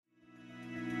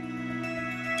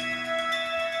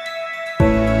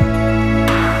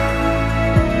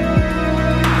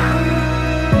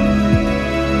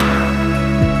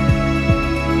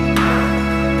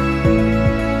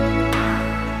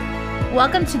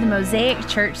Welcome to the Mosaic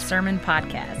Church Sermon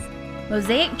Podcast.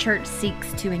 Mosaic Church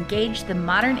seeks to engage the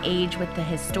modern age with the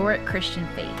historic Christian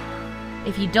faith.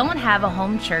 If you don't have a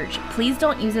home church, please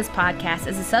don't use this podcast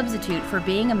as a substitute for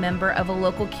being a member of a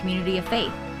local community of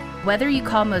faith. Whether you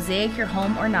call Mosaic your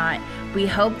home or not, we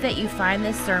hope that you find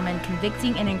this sermon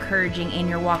convicting and encouraging in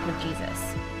your walk with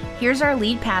Jesus. Here's our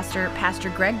lead pastor,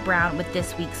 Pastor Greg Brown, with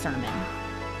this week's sermon.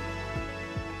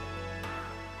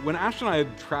 When Ash and I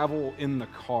travel in the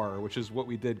car, which is what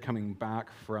we did coming back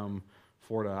from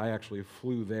Florida, I actually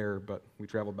flew there, but we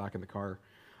traveled back in the car.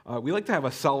 We like to have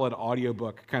a solid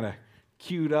audiobook kind of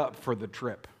queued up for the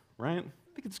trip, right?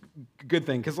 I think it's a good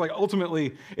thing, because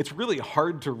ultimately, it's really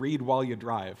hard to read while you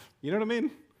drive. You know what I mean?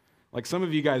 Some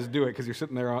of you guys do it because you're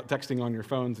sitting there texting on your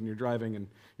phones and you're driving and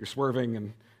you're swerving,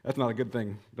 and that's not a good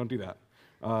thing. Don't do that.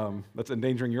 That's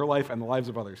endangering your life and the lives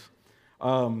of others.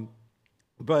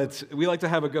 But we like to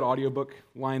have a good audiobook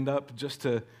lined up just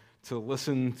to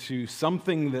listen to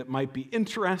something that might be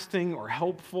interesting or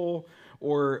helpful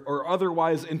or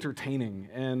otherwise entertaining.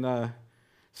 And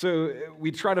so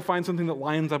we try to find something that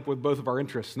lines up with both of our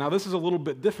interests. Now, this is a little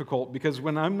bit difficult because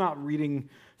when I'm not reading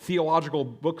theological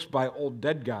books by old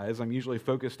dead guys, I'm usually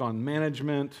focused on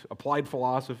management, applied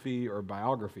philosophy, or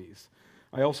biographies.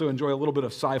 I also enjoy a little bit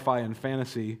of sci-fi and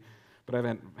fantasy, but I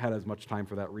haven't had as much time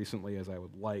for that recently as I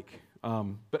would like.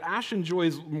 But Ash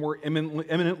enjoys more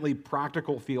eminently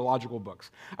practical theological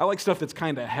books. I like stuff that's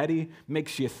kind of heady,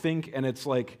 makes you think, and it's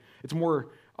more,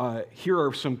 here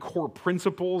are some core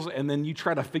principles, and then you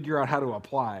try to figure out how to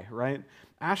apply, right?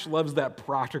 Ash loves that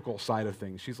practical side of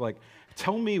things. She's like,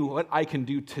 tell me what I can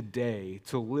do today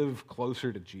to live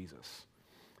closer to Jesus.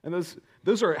 And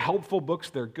those are helpful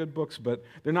books, they're good books, but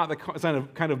they're not the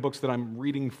kind of books that I'm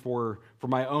reading for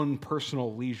my own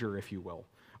personal leisure, if you will.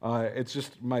 It's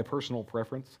just my personal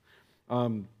preference.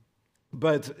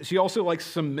 But she also likes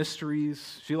some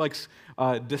mysteries. She likes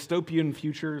dystopian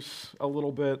futures a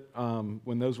little bit.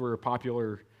 When those were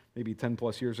popular maybe 10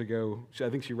 plus years ago,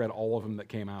 I think she read all of them that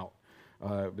came out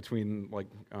between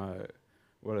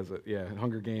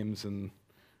Hunger Games and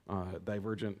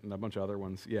Divergent and a bunch of other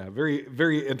ones. Yeah, very,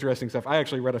 very interesting stuff. I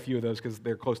actually read a few of those because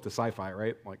they're close to sci-fi,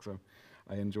 right? So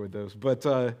I enjoyed those. But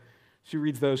she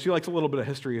reads those. She likes a little bit of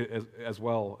history as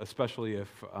well, especially if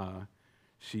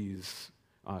she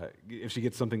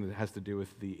gets something that has to do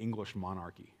with the English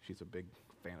monarchy. She's a big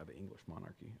fan of the English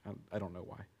monarchy. I don't know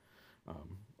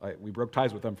why. We broke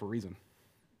ties with them for a reason.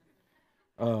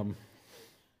 Are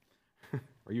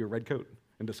you a redcoat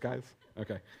in disguise?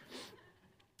 Okay.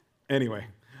 Anyway,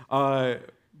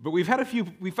 but we found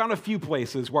a few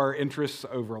places where our interests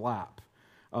overlap.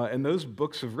 And those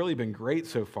books have really been great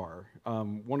so far.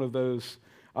 One of those,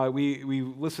 we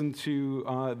listened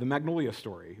to The Magnolia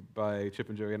Story by Chip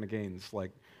and Joanna Gaines.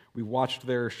 We watched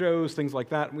their shows, things like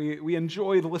that. And we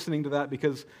enjoyed listening to that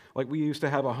because we used to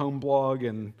have a home blog,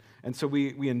 and so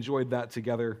we enjoyed that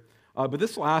together. But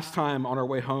this last time on our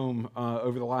way home,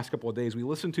 over the last couple of days, we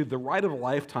listened to The Ride of a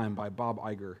Lifetime by Bob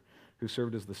Iger, who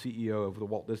served as the CEO of the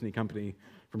Walt Disney Company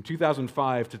from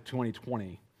 2005 to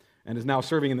 2020. And is now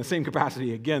serving in the same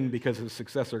capacity again because his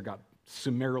successor got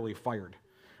summarily fired,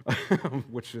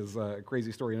 which is a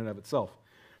crazy story in and of itself.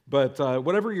 But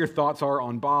whatever your thoughts are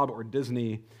on Bob or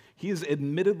Disney, he is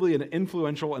admittedly an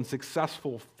influential and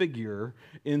successful figure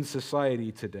in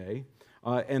society today.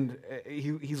 And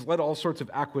he's led all sorts of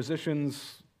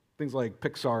acquisitions, things like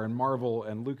Pixar and Marvel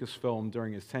and Lucasfilm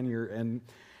during his tenure. And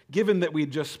given that we'd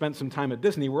just spent some time at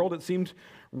Disney World, it seemed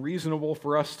reasonable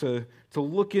for us to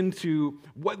look into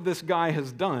what this guy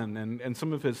has done and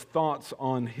some of his thoughts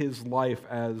on his life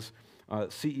as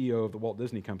CEO of the Walt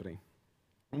Disney Company.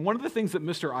 And one of the things that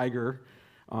Mr. Iger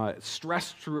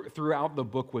stressed throughout the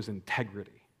book was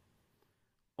integrity.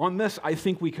 On this, I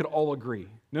think we could all agree.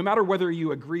 No matter whether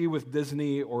you agree with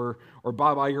Disney or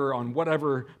Bob Iger on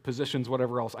whatever positions,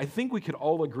 whatever else, I think we could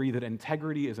all agree that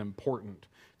integrity is important.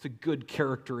 It's a good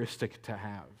characteristic to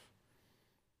have.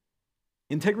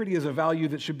 Integrity is a value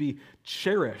that should be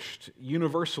cherished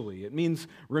universally. It means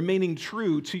remaining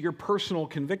true to your personal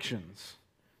convictions.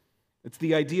 It's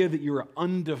the idea that you are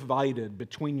undivided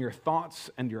between your thoughts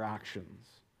and your actions.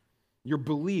 Your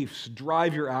beliefs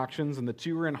drive your actions, and the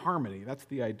two are in harmony. That's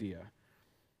the idea.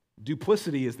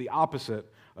 Duplicity is the opposite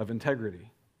of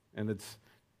integrity, and it's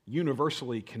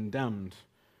universally condemned,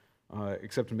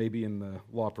 except maybe in the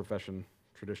law profession,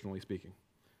 traditionally speaking.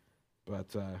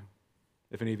 But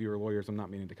if any of you are lawyers, I'm not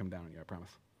meaning to come down on you, I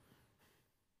promise.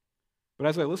 But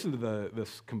as I listened to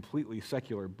this completely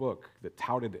secular book that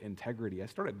touted integrity, I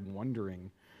started wondering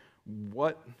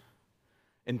what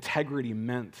integrity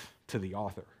meant to the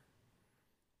author.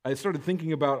 I started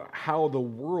thinking about how the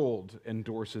world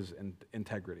endorses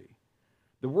integrity.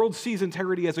 The world sees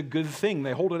integrity as a good thing.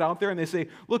 They hold it out there and they say,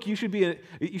 look, you should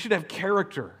have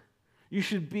character. You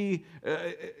should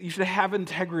have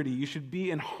integrity. You should be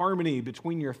in harmony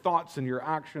between your thoughts and your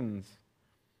actions.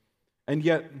 And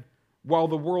yet, while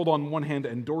the world on one hand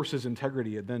endorses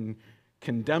integrity, it then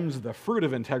condemns the fruit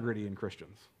of integrity in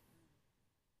Christians.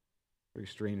 Very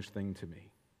strange thing to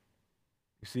me.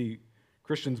 You see,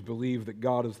 Christians believe that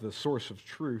God is the source of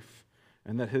truth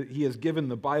and that He has given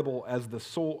the Bible as the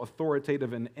sole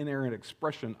authoritative and inerrant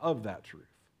expression of that truth.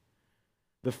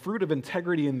 The fruit of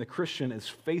integrity in the Christian is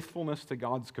faithfulness to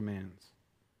God's commands.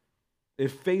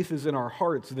 If faith is in our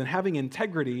hearts, then having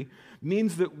integrity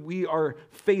means that we are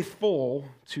faithful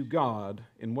to God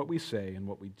in what we say and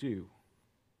what we do.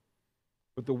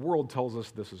 But the world tells us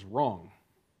this is wrong.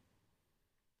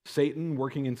 Satan,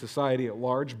 working in society at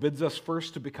large, bids us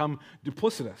first to become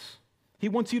duplicitous. He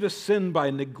wants you to sin by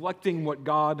neglecting what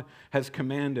God has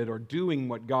commanded or doing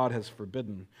what God has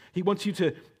forbidden. He wants you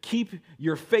to keep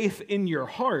your faith in your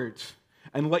heart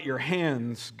and let your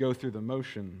hands go through the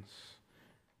motions,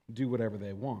 do whatever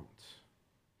they want.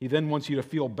 He then wants you to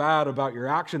feel bad about your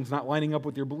actions not lining up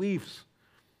with your beliefs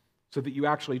so that you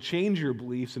actually change your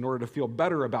beliefs in order to feel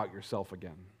better about yourself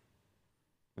again.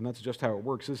 And that's just how it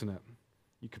works, isn't it?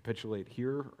 You capitulate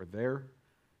here or there.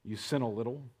 You sin a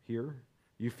little here.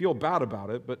 You feel bad about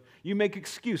it, but you make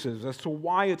excuses as to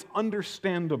why it's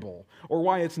understandable or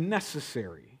why it's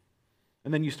necessary.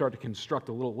 And then you start to construct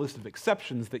a little list of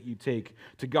exceptions that you take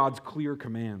to God's clear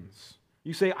commands.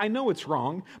 You say, I know it's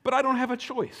wrong, but I don't have a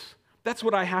choice. That's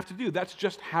what I have to do. That's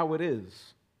just how it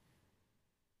is.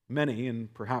 Many,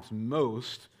 and perhaps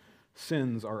most,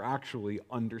 sins are actually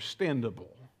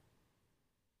understandable.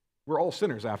 We're all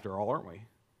sinners after all, aren't we?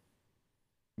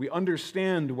 We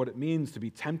understand what it means to be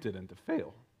tempted and to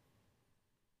fail.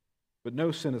 But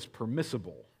no sin is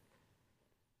permissible,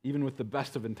 even with the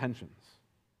best of intentions.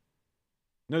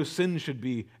 No sin should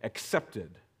be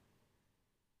accepted,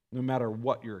 no matter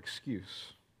what your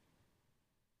excuse.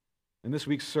 In this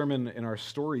week's sermon in our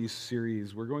Stories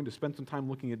series, we're going to spend some time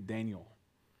looking at Daniel.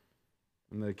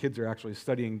 And the kids are actually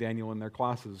studying Daniel in their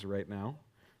classes right now.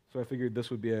 So I figured this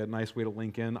would be a nice way to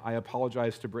link in. I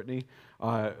apologize to Brittany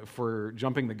for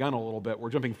jumping the gun a little bit. We're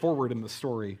jumping forward in the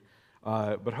story.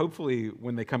 But hopefully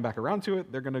when they come back around to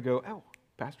it, they're going to go, oh,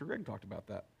 Pastor Greg talked about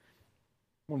that.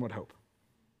 One would hope.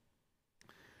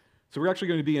 So we're actually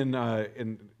going to be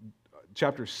in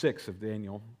chapter 6 of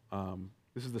Daniel.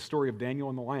 This is the story of Daniel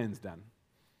in the lion's den.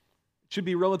 It should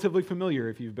be relatively familiar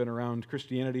if you've been around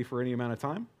Christianity for any amount of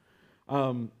time.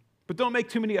 But don't make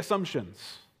too many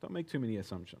assumptions. Don't make too many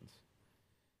assumptions.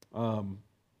 I'll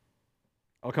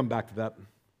come back to that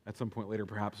at some point later,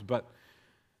 perhaps. But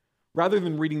rather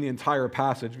than reading the entire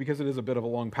passage, because it is a bit of a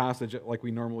long passage like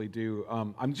we normally do,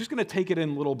 I'm just going to take it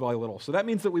in little by little. So that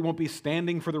means that we won't be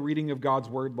standing for the reading of God's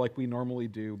word like we normally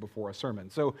do before a sermon.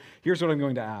 So here's what I'm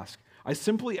going to ask. I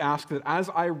simply ask that as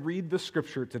I read the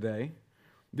scripture today,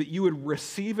 that you would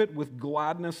receive it with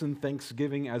gladness and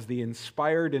thanksgiving as the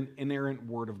inspired and inerrant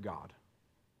word of God.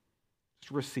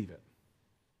 Just receive it.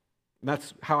 And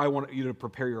that's how I want you to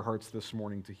prepare your hearts this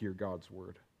morning to hear God's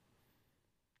word.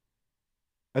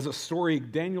 As a story,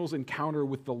 Daniel's encounter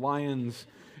with the lions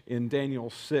in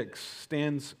Daniel 6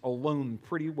 stands alone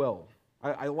pretty well.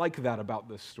 I like that about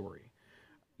this story.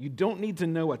 You don't need to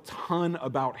know a ton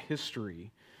about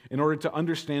history in order to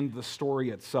understand the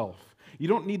story itself. You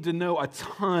don't need to know a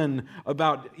ton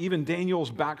about even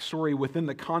Daniel's backstory within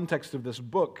the context of this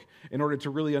book in order to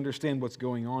really understand what's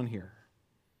going on here.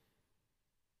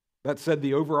 That said,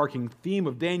 the overarching theme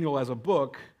of Daniel as a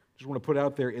book, just want to put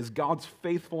out there, is God's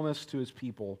faithfulness to his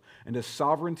people and his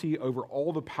sovereignty over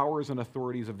all the powers and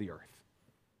authorities of the earth.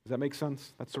 Does that make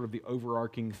sense? That's sort of the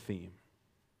overarching theme.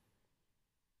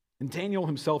 And Daniel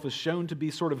himself is shown to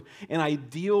be sort of an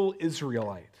ideal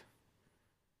Israelite.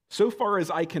 So far as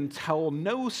I can tell,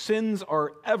 no sins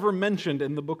are ever mentioned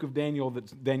in the book of Daniel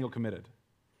that Daniel committed.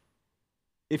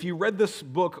 If you read this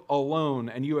book alone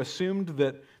and you assumed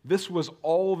that this was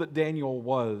all that Daniel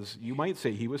was, you might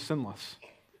say he was sinless.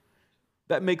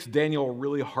 That makes Daniel a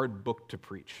really hard book to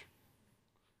preach,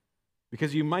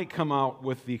 because you might come out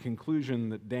with the conclusion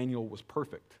that Daniel was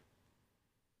perfect.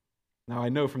 Now, I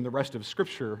know from the rest of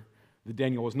Scripture that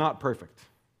Daniel was not perfect.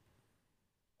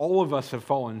 All of us have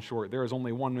fallen short. There is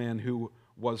only one man who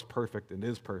was perfect and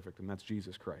is perfect, and that's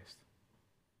Jesus Christ.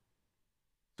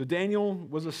 So Daniel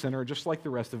was a sinner just like the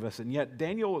rest of us, and yet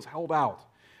Daniel is held out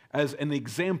as an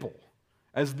example,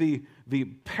 as the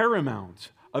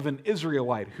paramount of an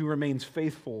Israelite who remains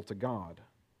faithful to God.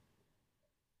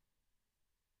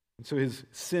 And so his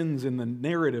sins in the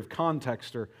narrative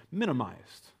context are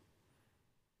minimized.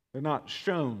 They're not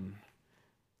shown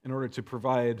in order to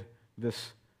provide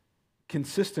this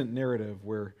consistent narrative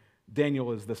where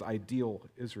Daniel is this ideal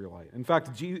Israelite. In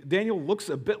fact, Daniel looks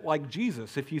a bit like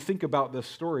Jesus. If you think about this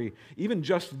story, even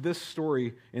just this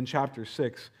story in chapter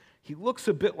 6, he looks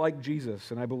a bit like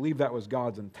Jesus, and I believe that was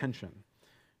God's intention.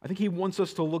 I think he wants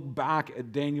us to look back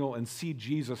at Daniel and see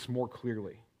Jesus more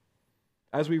clearly.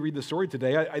 As we read the story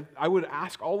today, I would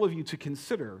ask all of you to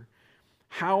consider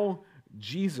how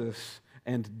Jesus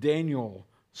and Daniel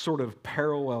sort of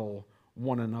parallel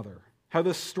one another. How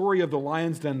this story of the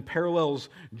lion's den parallels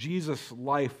Jesus'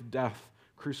 life, death,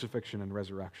 crucifixion, and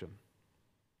resurrection.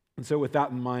 And so with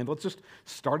that in mind, let's just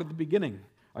start at the beginning.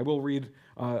 I will read,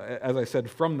 as I said,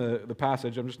 from the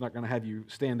passage. I'm just not going to have you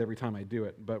stand every time I do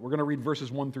it. But we're going to read verses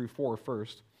 1 through 4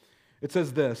 first. It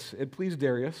says this: "It pleased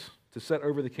Darius to set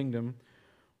over the kingdom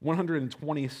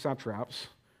 120 satraps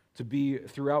to be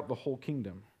throughout the whole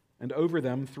kingdom, and over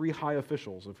them 3 high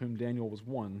officials, of whom Daniel was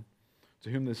one, to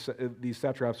whom these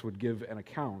satraps would give an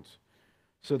account,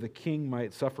 so the king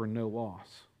might suffer no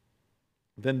loss.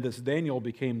 Then this Daniel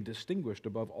became distinguished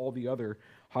above all the other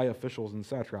high officials and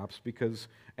satraps, because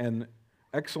an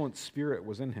excellent spirit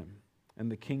was in him,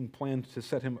 and the king planned to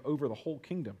set him over the whole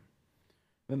kingdom.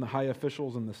 Then the high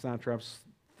officials and the satraps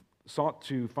sought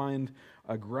to find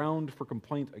a ground for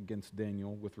complaint against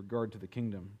Daniel with regard to the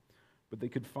kingdom, but they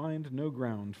could find no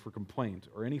ground for complaint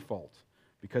or any fault,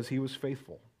 because he was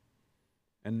faithful,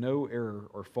 and no error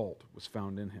or fault was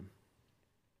found in him."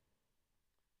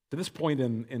 To this point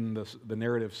in the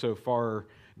narrative so far,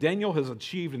 Daniel has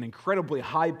achieved an incredibly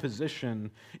high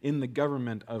position in the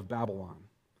government of Babylon.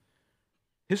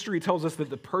 History tells us that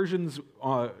the Persians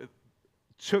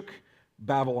took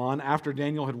Babylon after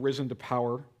Daniel had risen to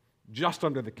power just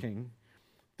under the king.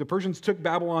 The Persians took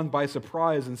Babylon by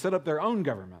surprise and set up their own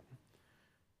government.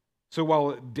 So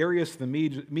while Darius the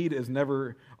Mede is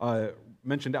never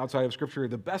mentioned outside of Scripture,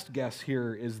 the best guess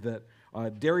here is that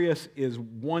Darius is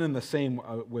one and the same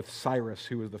with Cyrus,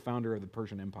 who was the founder of the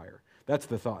Persian Empire. That's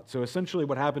the thought. So essentially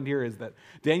what happened here is that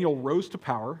Daniel rose to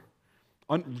power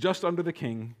just under the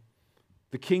king.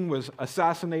 The king was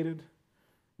assassinated.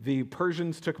 The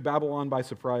Persians took Babylon by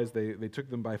surprise. They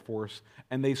took them by force,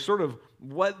 and they sort of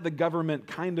let the government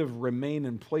kind of remain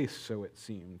in place, so it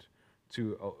seemed,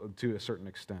 to a certain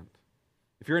extent.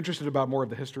 If you're interested about more of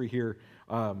the history here,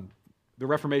 the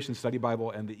Reformation Study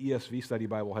Bible and the ESV Study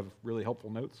Bible have really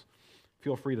helpful notes.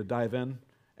 Feel free to dive in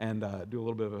and do a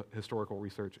little bit of historical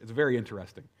research. It's very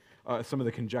interesting, some of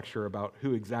the conjecture about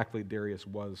who exactly Darius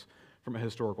was from a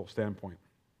historical standpoint.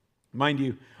 Mind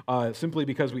you, simply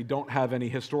because we don't have any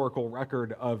historical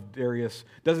record of Darius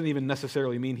doesn't even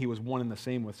necessarily mean he was one and the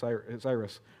same with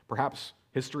Cyrus. Perhaps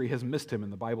history has missed him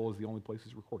and the Bible is the only place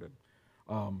he's recorded.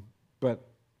 But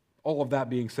all of that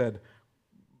being said,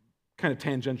 kind of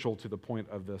tangential to the point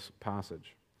of this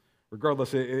passage.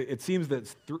 Regardless, it seems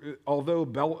that although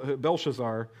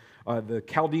Belshazzar, the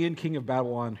Chaldean king of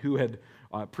Babylon, who had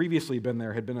previously been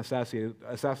there, had been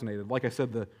assassinated, like I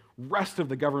said, the rest of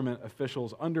the government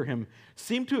officials under him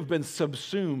seem to have been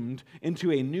subsumed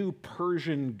into a new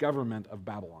Persian government of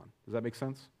Babylon. Does that make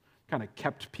sense? Kind of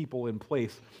kept people in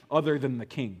place other than the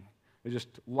king. They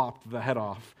just lopped the head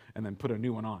off and then put a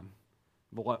new one on,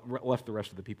 left the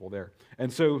rest of the people there.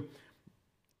 And so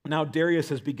now Darius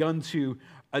has begun to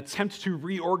attempt to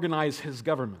reorganize his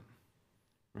government.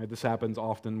 Right? This happens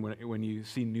often when you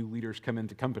see new leaders come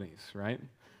into companies, right?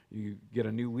 You get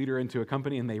a new leader into a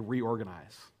company and they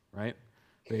reorganize, right?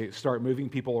 They start moving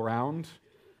people around.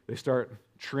 They start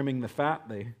trimming the fat.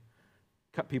 They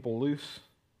cut people loose,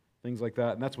 things like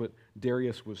that. And that's what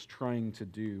Darius was trying to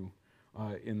do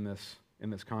in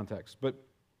this context. But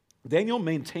Daniel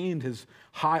maintained his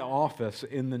high office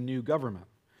in the new government.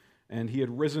 And he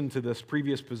had risen to this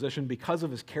previous position because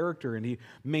of his character, and he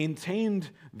maintained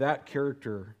that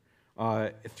character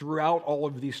throughout all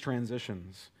of these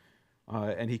transitions.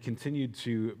 And he continued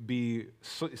to be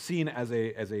seen as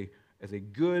a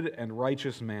good and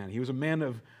righteous man. He was a man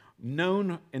of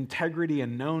known integrity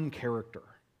and known character.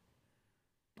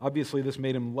 Obviously, this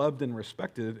made him loved and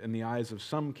respected in the eyes of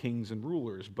some kings and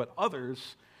rulers, but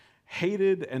others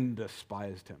hated and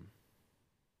despised him.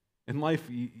 In life,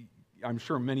 I'm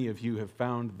sure many of you have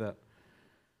found that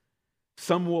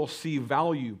some will see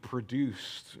value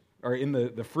produced, or in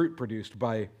the fruit produced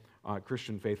by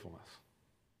Christian faithfulness.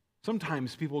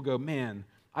 Sometimes people go, man,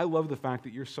 I love the fact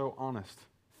that you're so honest.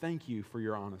 Thank you for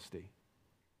your honesty.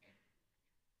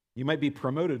 You might be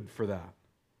promoted for that.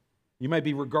 You might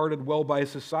be regarded well by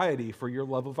society for your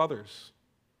love of others.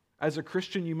 As a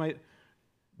Christian, you might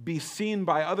be seen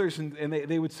by others, and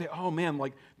they would say, oh man,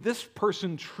 like this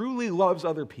person truly loves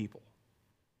other people.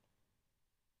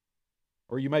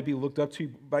 Or you might be looked up to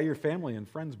by your family and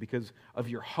friends because of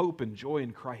your hope and joy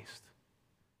in Christ.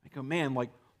 I go, man, like,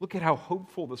 look at how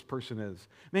hopeful this person is.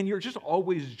 Man, you're just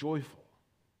always joyful.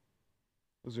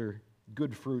 Those are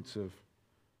good fruits of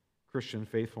Christian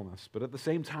faithfulness. But at the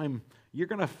same time, you're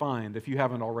going to find, if you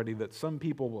haven't already, that some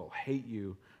people will hate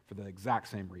you for the exact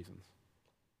same reasons.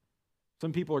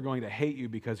 Some people are going to hate you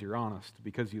because you're honest,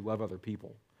 because you love other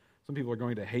people. Some people are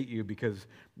going to hate you because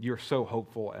you're so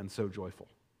hopeful and so joyful.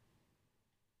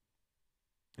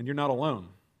 And you're not alone.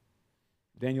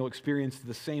 Daniel experienced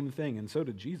the same thing, and so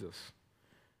did Jesus.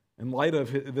 In light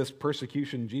of this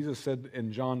persecution, Jesus said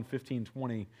in John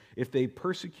 15:20, if they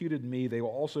persecuted me, they will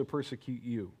also persecute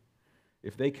you.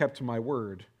 If they kept my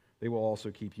word, they will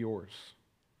also keep yours.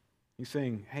 He's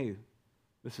saying, hey,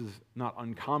 this is not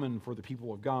uncommon for the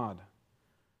people of God.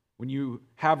 When you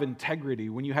have integrity,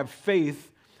 when you have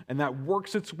faith, and that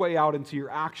works its way out into your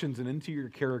actions and into your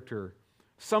character,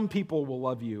 some people will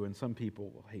love you and some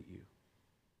people will hate you.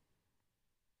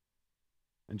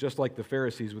 And just like the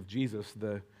Pharisees with Jesus,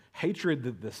 the hatred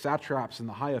that the satraps and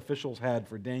the high officials had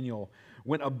for Daniel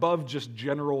went above just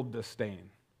general disdain,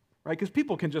 right? Because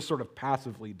people can just sort of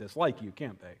passively dislike you,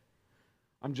 can't they?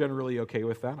 I'm generally okay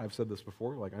with that. I've said this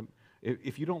before. Like,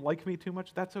 if you don't like me too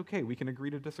much, that's okay. We can agree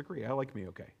to disagree. I like me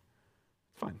okay.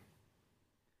 Fine.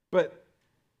 But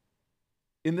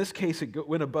in this case, it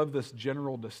went above this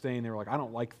general disdain. They were like, I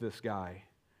don't like this guy.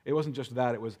 It wasn't just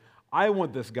that. It was, I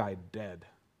want this guy dead.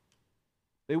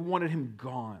 They wanted him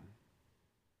gone.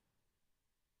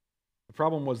 The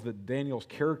problem was that Daniel's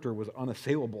character was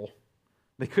unassailable.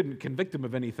 They couldn't convict him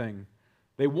of anything.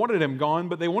 They wanted him gone,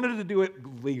 but they wanted to do it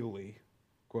legally,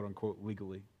 quote unquote,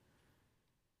 legally.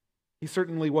 He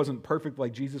certainly wasn't perfect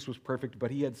like Jesus was perfect,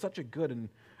 but he had such a good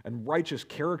and righteous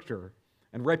character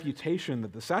and reputation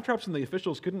that the satraps and the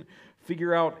officials couldn't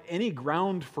figure out any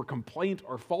ground for complaint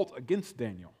or fault against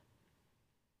Daniel.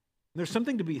 There's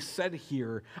something to be said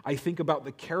here, I think, about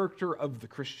the character of the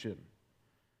Christian.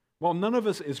 While none of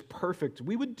us is perfect,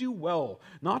 we would do well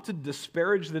not to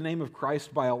disparage the name of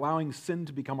Christ by allowing sin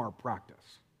to become our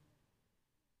practice.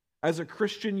 As a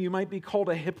Christian, you might be called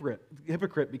a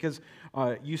hypocrite because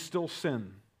you still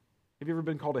sin. Have you ever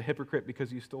been called a hypocrite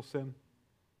because you still sin?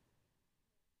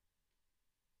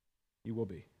 You will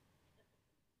be.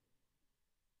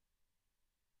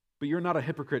 But you're not a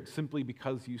hypocrite simply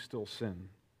because you still sin.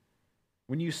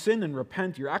 When you sin and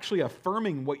repent, you're actually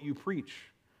affirming what you preach.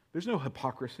 There's no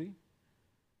hypocrisy.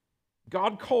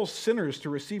 God calls sinners to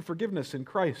receive forgiveness in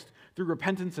Christ through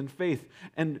repentance and faith,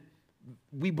 and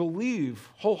we believe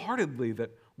wholeheartedly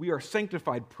that we are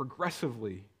sanctified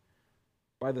progressively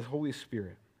by the Holy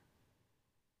Spirit.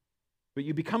 But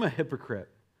you become a hypocrite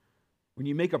when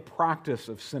you make a practice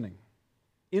of sinning.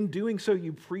 In doing so,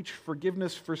 you preach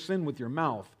forgiveness for sin with your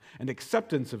mouth and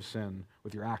acceptance of sin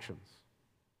with your actions.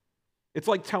 It's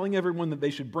like telling everyone that they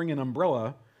should bring an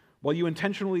umbrella while you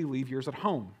intentionally leave yours at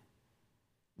home.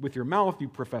 With your mouth, you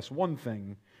profess one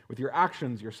thing. With your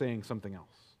actions, you're saying something else.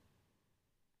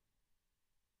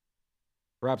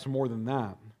 Perhaps more than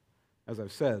that, as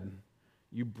I've said,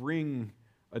 you bring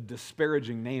a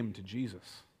disparaging name to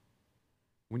Jesus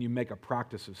when you make a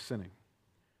practice of sinning.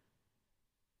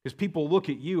 Because people look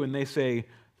at you and they say,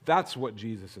 that's what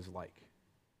Jesus is like.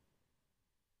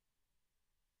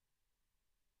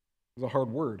 It's a hard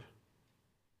word.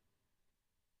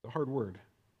 It's a hard word.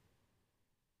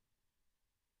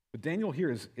 But Daniel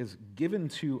here is given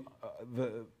to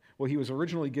he was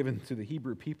originally given to the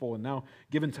Hebrew people and now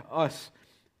given to us,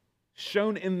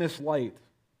 shown in this light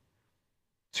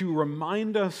to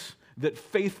remind us that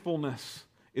faithfulness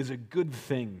is a good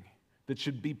thing that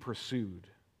should be pursued.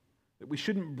 That we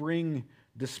shouldn't bring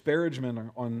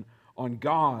disparagement on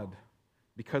God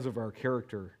because of our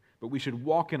character, but we should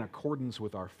walk in accordance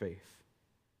with our faith.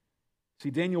 See,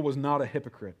 Daniel was not a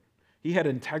hypocrite. He had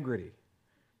integrity.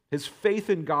 His faith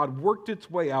in God worked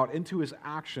its way out into his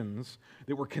actions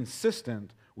that were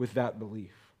consistent with that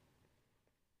belief.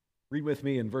 Read with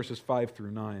me in verses 5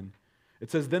 through 9.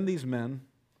 It says, Then these men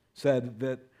said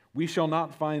that we shall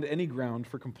not find any ground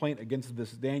for complaint against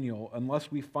this Daniel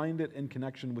unless we find it in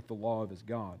connection with the law of his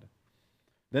God.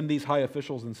 Then these high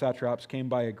officials and satraps came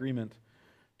by agreement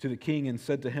to the king and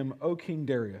said to him, O King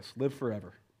Darius, live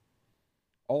forever.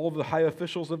 All of the high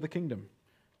officials of the kingdom,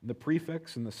 the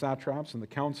prefects and the satraps and the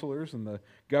counselors and the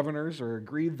governors are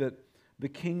agreed that the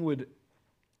king would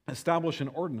establish an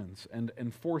ordinance and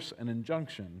enforce an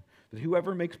injunction that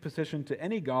whoever makes petition to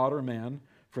any god or man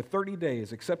for 30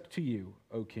 days, except to you,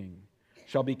 O king,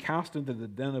 shall be cast into the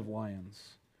den of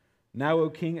lions. Now, O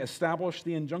king, establish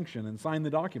the injunction and sign the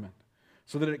document,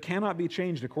 so that it cannot be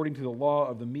changed according to the law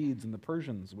of the Medes and the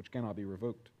Persians, which cannot be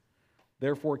revoked.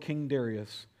 Therefore, King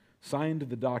Darius signed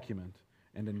the document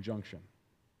and injunction.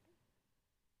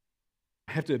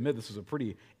 I have to admit, this is a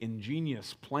pretty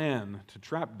ingenious plan to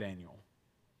trap Daniel.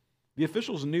 The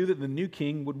officials knew that the new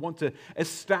king would want to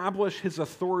establish his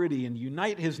authority and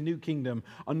unite his new kingdom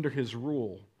under his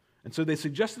rule. And so they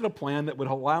suggested a plan that would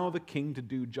allow the king to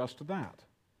do just that.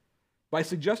 By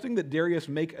suggesting that Darius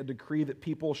make a decree that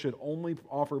people should only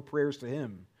offer prayers to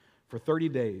him for 30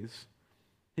 days,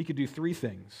 he could do three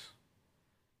things.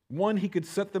 One, he could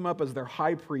set them up as their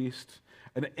high priest,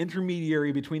 an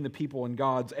intermediary between the people and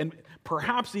gods, and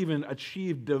perhaps even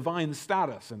achieve divine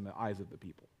status in the eyes of the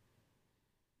people.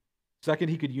 Second,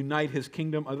 he could unite his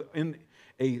kingdom in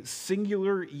a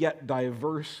singular yet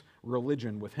diverse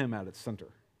religion with him at its center.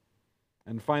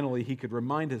 And finally, he could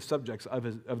remind his subjects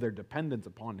of their dependence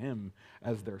upon him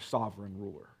as their sovereign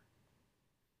ruler.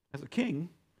 As a king,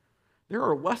 there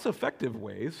are less effective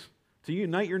ways to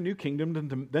unite your new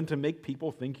kingdom than to make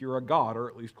people think you're a god, or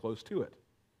at least close to it.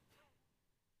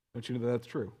 Don't you know that that's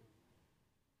true?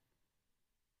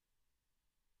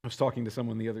 I was talking to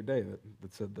someone the other day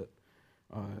that said that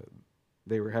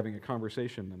they were having a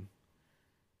conversation,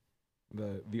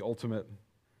 and the ultimate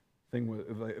thing was,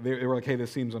 they were like, hey,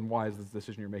 this seems unwise, this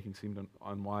decision you're making seemed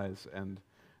unwise, and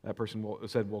that person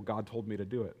said, well, God told me to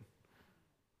do it.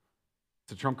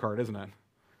 It's a trump card, isn't it?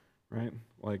 Right?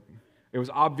 Like, it was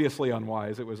obviously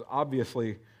unwise. It was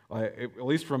obviously, at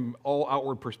least from all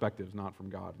outward perspectives, not from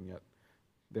God, and yet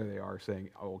there they are saying,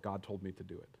 oh, God told me to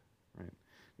do it. Right?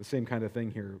 The same kind of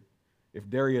thing here. If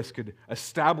Darius could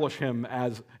establish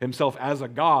himself as a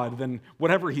god, then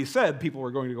whatever he said, people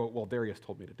were going to go, well, Darius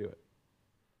told me to do it.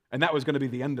 And that was going to be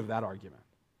the end of that argument.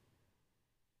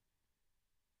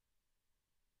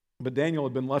 But Daniel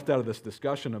had been left out of this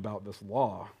discussion about this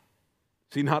law.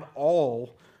 See, not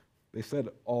all, they said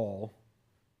all,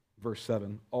 verse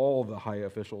 7, all the high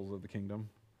officials of the kingdom.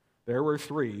 There were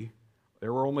 3.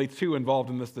 There were only 2 involved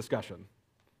in this discussion.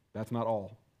 That's not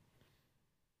all.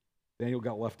 Daniel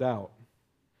got left out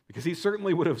because he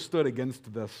certainly would have stood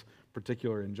against this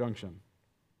particular injunction.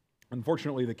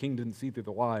 Unfortunately, the king didn't see through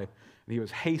the lie, and he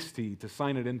was hasty to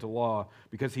sign it into law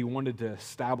because he wanted to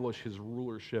establish his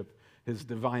rulership, his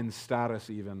divine status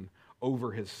even,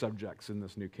 over his subjects in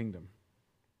this new kingdom.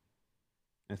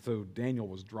 And so Daniel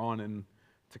was drawn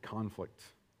into conflict.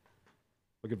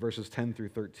 Look at verses 10 through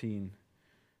 13.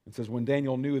 It says, when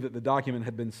Daniel knew that the document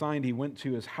had been signed, he went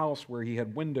to his house where he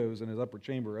had windows in his upper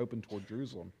chamber open toward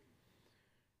Jerusalem.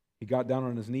 He got down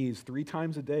on his knees 3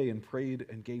 times a day and prayed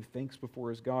and gave thanks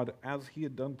before his God as he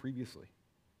had done previously.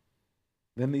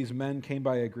 Then these men came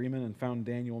by agreement and found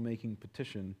Daniel making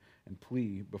petition and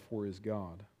plea before his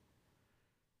God.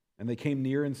 And they came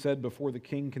near and said before the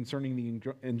king concerning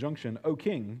the injunction, O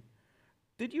king,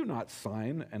 did you not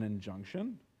sign an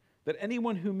injunction that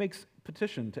anyone who makes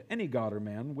petition to any god or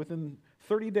man within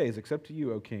 30 days, except to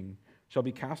you, O king, shall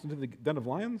be cast into the den of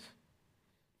lions?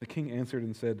 The king answered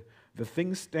and said, the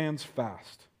thing stands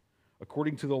fast,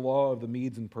 according to the law of the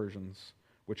Medes and Persians,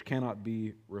 which cannot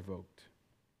be revoked.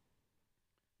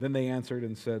 Then they answered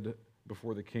and said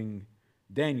before the king,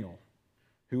 Daniel,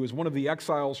 who is one of the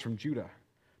exiles from Judah,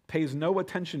 pays no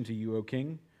attention to you, O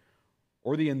king,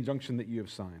 or the injunction that you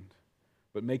have signed,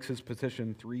 but makes his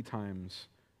petition 3 times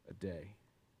a day.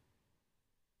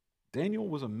 Daniel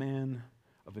was a man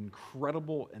of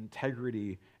incredible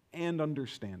integrity and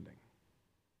understanding.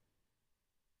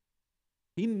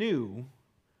 He knew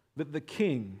that the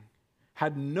king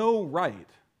had no right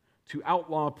to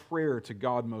outlaw prayer to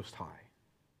God Most High.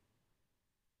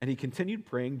 And he continued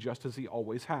praying just as he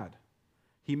always had.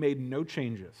 He made no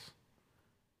changes.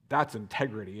 That's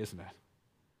integrity, isn't it?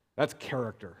 That's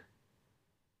character.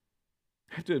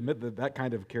 I have to admit that that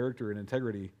kind of character and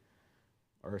integrity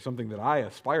are something that I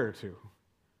aspire to.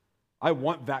 I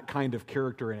want that kind of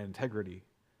character and integrity.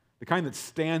 The kind that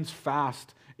stands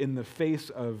fast in the face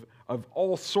of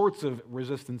all sorts of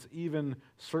resistance, even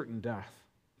certain death.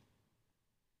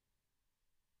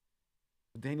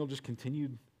 Daniel just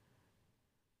continued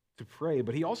to pray,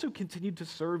 but he also continued to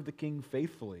serve the king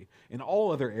faithfully in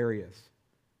all other areas.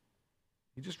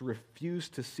 He just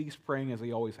refused to cease praying as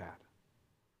he always had.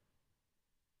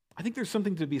 I think there's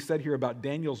something to be said here about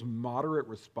Daniel's moderate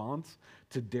response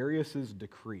to Darius's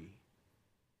decree.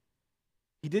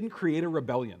 He didn't create a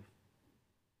rebellion.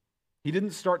 He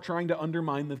didn't start trying to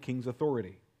undermine the king's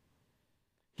authority.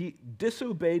 He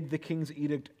disobeyed the king's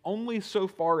edict only so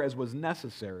far as was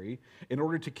necessary in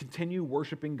order to continue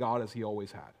worshiping God as he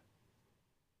always had.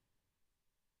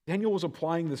 Daniel was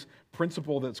applying this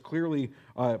principle that's clearly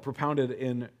propounded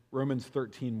in Romans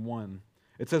 13:1.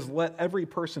 It says, "Let every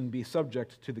person be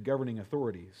subject to the governing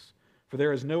authorities, for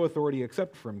there is no authority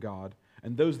except from God,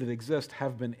 and those that exist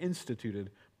have been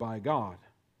instituted by God."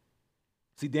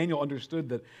 See, Daniel understood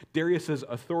that Darius's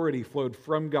authority flowed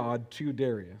from God to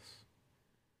Darius,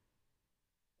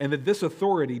 and that this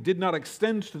authority did not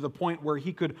extend to the point where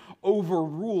he could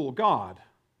overrule God.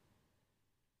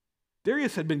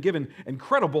 Darius had been given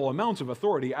incredible amounts of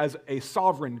authority as a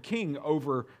sovereign king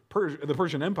over the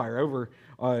Persian Empire,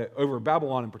 over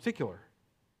Babylon in particular.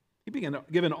 He began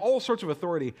given all sorts of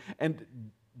authority, and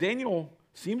Daniel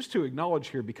seems to acknowledge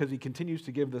here, because he continues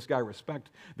to give this guy respect,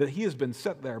 that he has been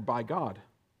set there by God.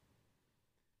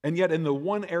 And yet in the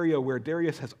one area where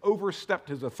Darius has overstepped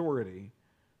his authority,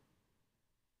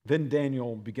 then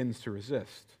Daniel begins to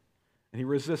resist. And he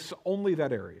resists only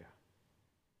that area.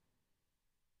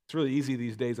 It's really easy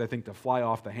these days, I think, to fly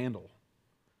off the handle.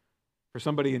 For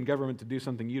somebody in government to do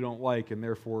something you don't like and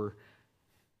therefore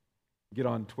get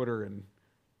on Twitter and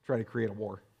try to create a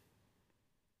war.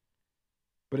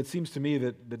 But it seems to me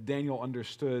that Daniel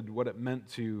understood what it meant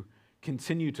to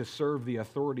continue to serve the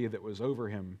authority that was over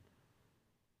him,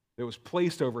 that was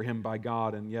placed over him by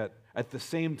God, and yet at the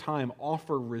same time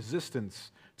offer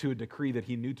resistance to a decree that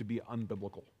he knew to be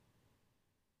unbiblical,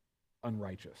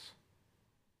 unrighteous.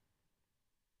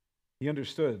 He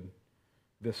understood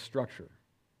this structure.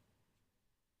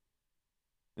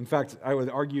 In fact, I would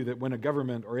argue that when a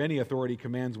government or any authority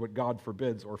commands what God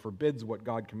forbids or forbids what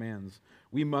God commands,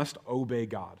 we must obey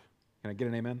God. Can I get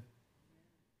an amen?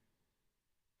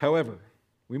 However,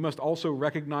 we must also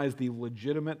recognize the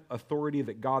legitimate authority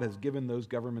that God has given those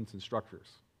governments and structures.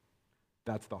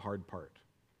 That's the hard part,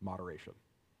 moderation.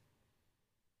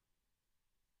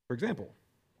 For example,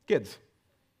 kids,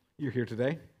 you're here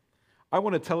today. I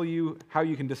want to tell you how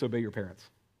you can disobey your parents.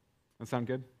 That sound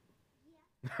good?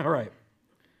 Yeah. All right.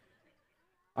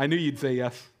 I knew you'd say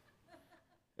yes,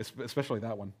 especially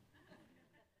that one.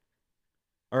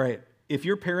 All right. If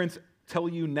your parents tell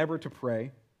you never to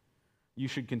pray, you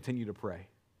should continue to pray.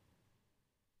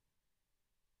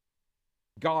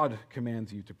 God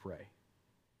commands you to pray.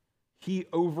 He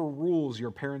overrules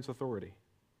your parents' authority.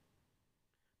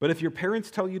 But if your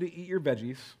parents tell you to eat your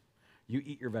veggies, you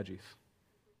eat your veggies.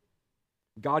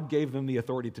 God gave them the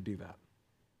authority to do that.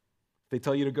 If they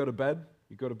tell you to go to bed,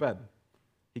 you go to bed.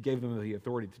 He gave them the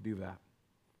authority to do that.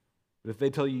 But if they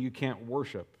tell you you can't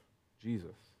worship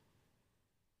Jesus,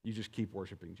 you just keep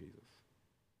worshiping Jesus.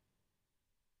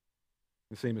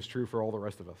 The same is true for all the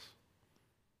rest of us.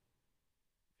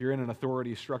 If you're in an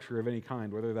authority structure of any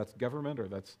kind, whether that's government or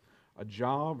that's a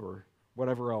job or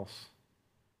whatever else,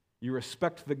 you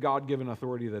respect the God-given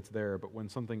authority that's there, but when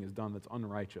something is done that's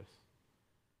unrighteous,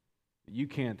 that you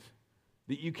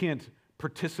can't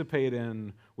participate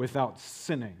in without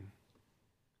sinning,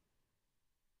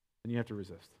 then you have to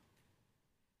resist.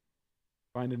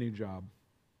 Find a new job.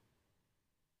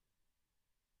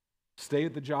 Stay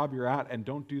at the job you're at and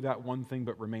don't do that one thing,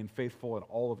 but remain faithful in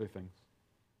all other things.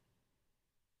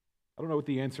 I don't know what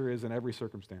the answer is in every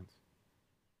circumstance,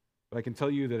 but I can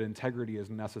tell you that integrity is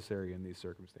necessary in these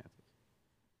circumstances.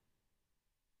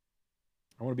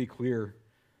 I want to be clear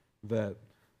that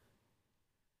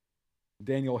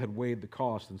Daniel had weighed the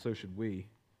cost, and so should we.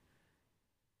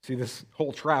 See, this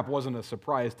whole trap wasn't a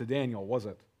surprise to Daniel, was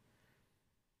it?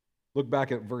 Look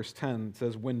back at verse 10. It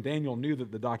says, when Daniel knew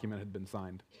that the document had been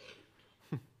signed,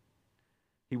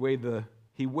 he weighed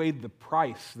the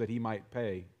price that he might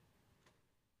pay.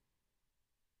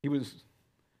 He was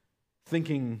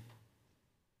thinking,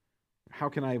 how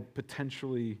can I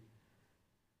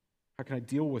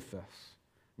deal with this?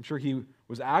 I'm sure he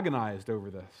was agonized over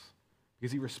this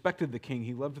because he respected the king,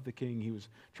 he loved the king, he was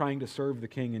trying to serve the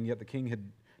king, and yet the king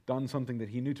had done something that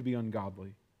he knew to be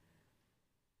ungodly.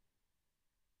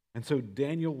 And so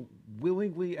Daniel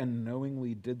willingly and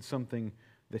knowingly did something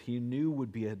that he knew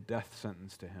would be a death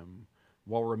sentence to him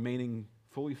while remaining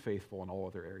fully faithful in all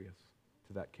other areas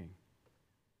to that king.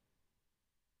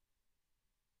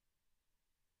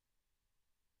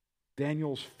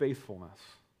 Daniel's faithfulness,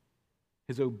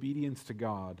 his obedience to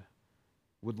God,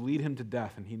 would lead him to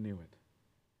death, and he knew it.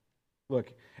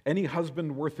 Look, any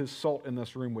husband worth his salt in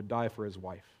this room would die for his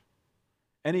wife.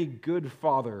 Any good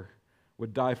father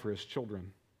would die for his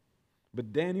children.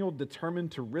 But Daniel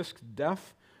determined to risk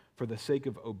death for the sake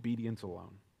of obedience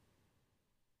alone.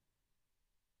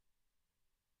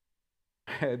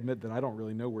 I admit that I don't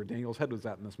really know where Daniel's head was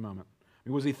at in this moment. I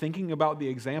mean, was he thinking about the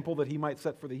example that he might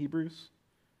set for the Hebrews?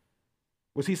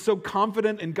 Was he so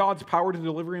confident in God's power to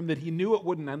deliver him that he knew it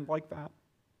wouldn't end like that?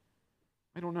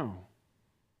 I don't know.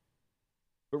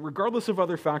 But regardless of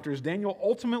other factors, Daniel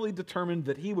ultimately determined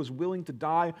that he was willing to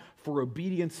die for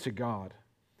obedience to God.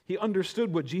 He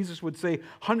understood what Jesus would say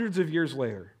hundreds of years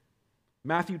later.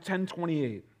 Matthew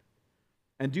 10:28.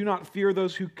 And do not fear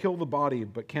those who kill the body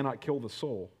but cannot kill the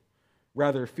soul.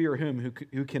 Rather, fear him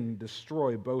who can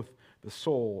destroy both the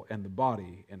soul and the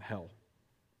body in hell.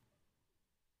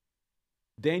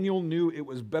 Daniel knew it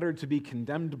was better to be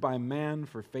condemned by man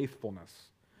for faithfulness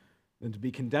than to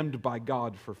be condemned by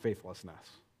God for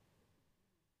faithlessness.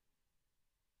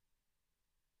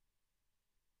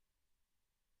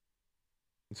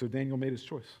 And so Daniel made his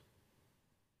choice.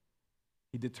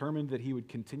 He determined that he would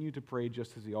continue to pray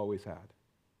just as he always had,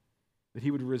 that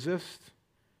he would resist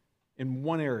in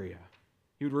one area.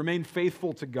 He would remain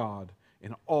faithful to God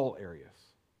in all areas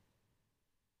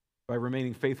by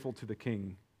remaining faithful to the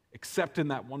king, except in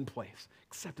that one place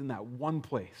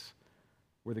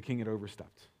where the king had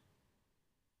overstepped.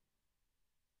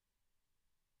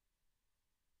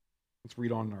 Let's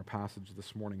read on in our passage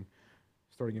this morning,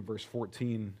 starting in verse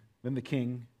 14. Then the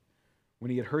king, when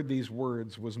he had heard these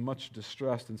words, was much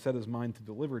distressed and set his mind to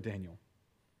deliver Daniel.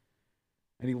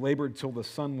 And he labored till the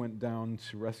sun went down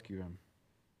to rescue him.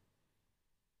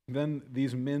 Then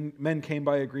these men came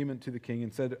by agreement to the king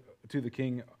and said to the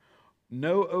king,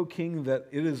 Know, O king, that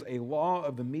it is a law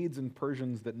of the Medes and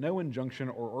Persians that no injunction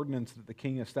or ordinance that the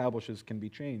king establishes can be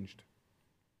changed.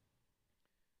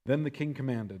 Then the king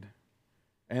commanded,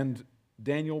 and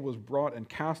Daniel was brought and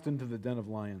cast into the den of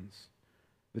lions.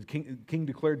 The king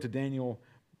declared to Daniel,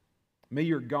 May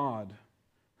your God,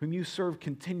 whom you serve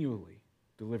continually,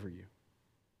 deliver you.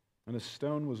 And a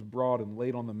stone was brought and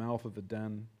laid on the mouth of the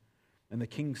den, and the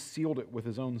king sealed it with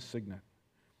his own signet,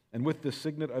 and with the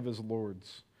signet of his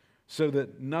lords, so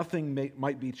that nothing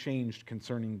might be changed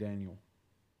concerning Daniel.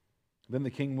 Then the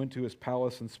king went to his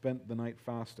palace and spent the night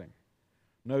fasting.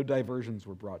 No diversions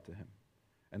were brought to him,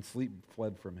 and sleep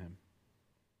fled from him.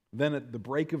 Then at the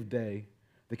break of day,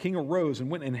 the king arose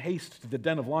and went in haste to the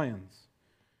den of lions.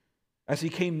 As he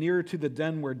came near to the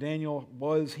den where Daniel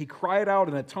was, he cried out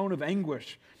in a tone of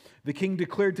anguish. The king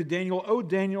declared to Daniel, O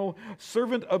Daniel,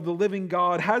 servant of the living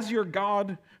God, has your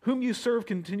God, whom you serve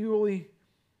continually,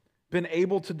 been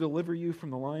able to deliver you from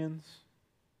the lions?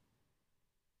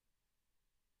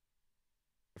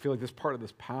 I feel like this part of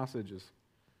this passage is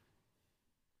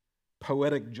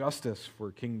poetic justice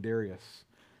for King Darius,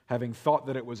 having thought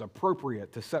that it was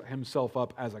appropriate to set himself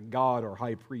up as a god or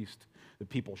high priest that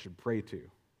people should pray to.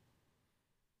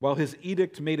 While his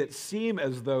edict made it seem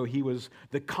as though he was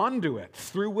the conduit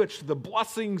through which the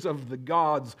blessings of the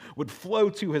gods would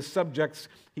flow to his subjects,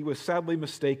 he was sadly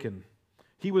mistaken.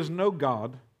 He was no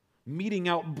god, meting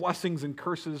out blessings and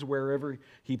curses wherever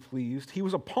he pleased. He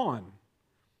was a pawn.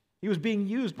 He was being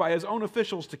used by his own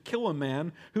officials to kill a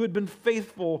man who had been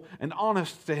faithful and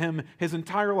honest to him his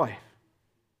entire life.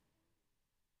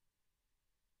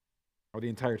 Or the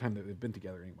entire time that they've been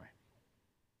together anyway.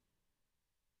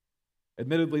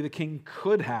 Admittedly, the king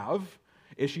could have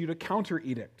issued a counter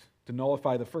edict to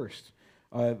nullify the first.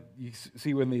 You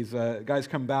see when these guys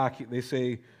come back, they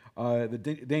say,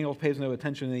 Daniel pays no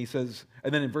attention, and he says,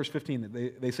 and then in verse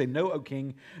 15, they say, Know, O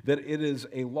king, that it is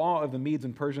a law of the Medes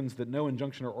and Persians that no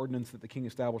injunction or ordinance that the king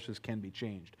establishes can be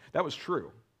changed. That was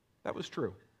true. That was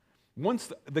true.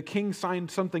 Once the king signed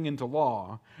something into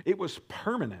law, it was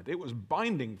permanent. It was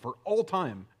binding for all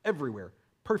time, everywhere,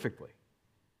 perfectly.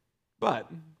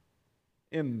 But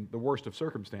in the worst of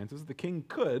circumstances, the king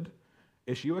could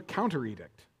issue a counter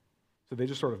edict. So they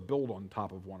just sort of build on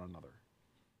top of one another.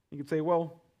 You could say,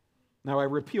 well, now I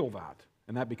repeal that,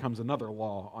 and that becomes another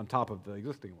law on top of the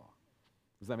existing law.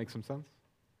 Does that make some sense?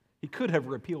 He could have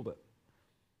repealed it.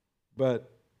 But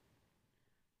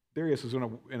Darius is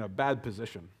in a bad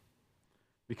position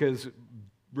because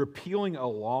repealing a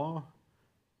law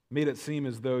made it seem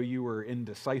as though you were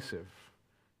indecisive.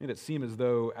 Made it seem as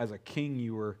though, as a king,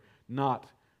 you were not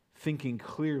thinking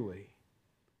clearly.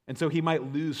 And so he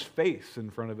might lose face in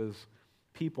front of his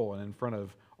people and in front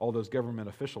of all those government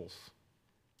officials.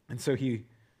 And so he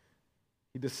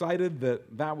decided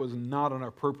that that was not an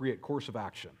appropriate course of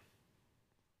action,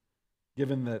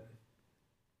 given that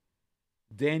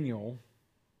Daniel,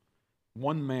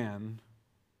 one man,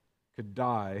 could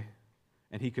die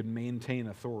and he could maintain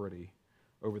authority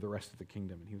over the rest of the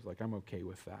kingdom. And he was like, I'm okay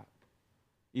with that,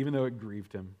 even though it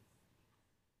grieved him.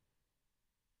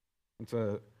 This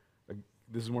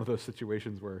is one of those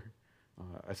situations where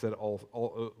I said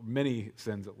many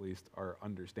sins, at least, are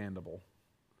understandable.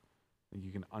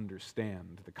 You can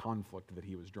understand the conflict that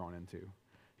he was drawn into.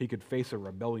 He could face a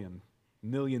rebellion.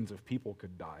 Millions of people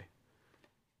could die.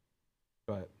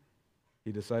 But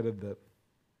he decided that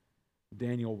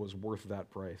Daniel was worth that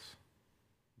price.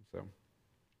 So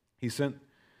he sent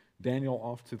Daniel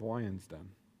off to the lion's den.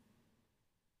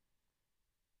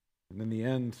 And in the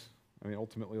end,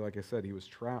 ultimately, like I said, he was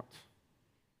trapped.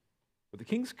 But the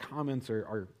king's comments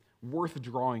are worth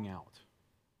drawing out.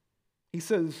 He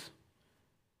says,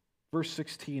 verse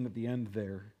 16 at the end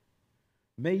there,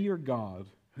 "May your God,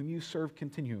 whom you serve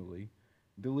continually,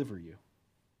 deliver you."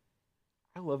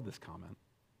 I love this comment.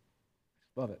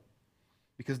 I love it.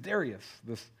 Because Darius,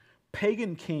 this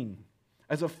pagan king,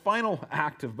 as a final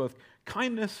act of both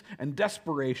kindness and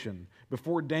desperation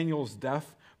before Daniel's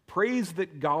death, prays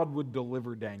that God would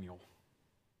deliver Daniel.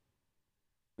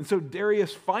 And so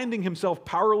Darius, finding himself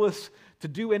powerless to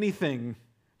do anything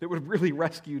that would really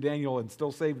rescue Daniel and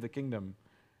still save the kingdom,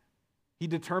 he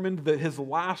determined that his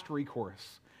last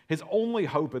recourse, his only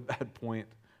hope at that point,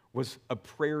 was a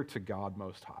prayer to God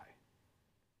Most High.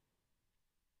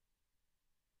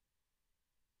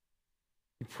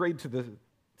 He prayed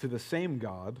to the same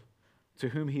God to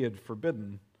whom he had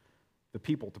forbidden the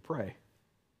people to pray.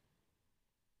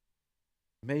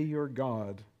 May your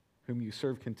God, whom you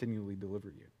serve continually, deliver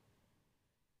you.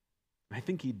 I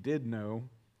think he did know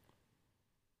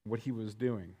what he was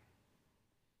doing,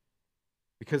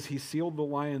 because he sealed the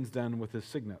lion's den with his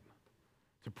signet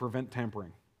to prevent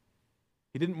tampering.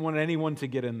 He didn't want anyone to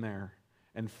get in there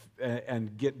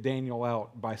and get Daniel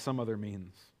out by some other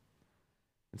means.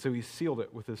 And so he sealed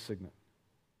it with his signet.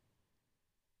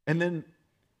 And then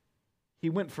he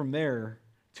went from there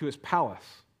to his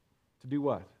palace to do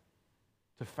what?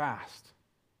 To fast.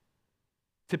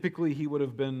 Typically, he would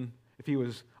have been, if he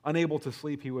was unable to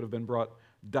sleep, he would have been brought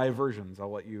diversions.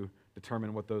 I'll let you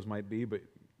determine what those might be, but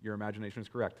your imagination is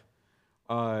correct.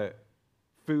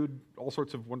 Food, all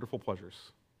sorts of wonderful pleasures.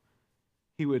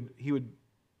 He would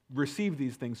receive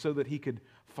these things so that he could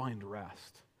find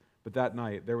rest. But that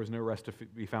night, there was no rest to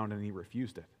be found, and he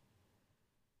refused it.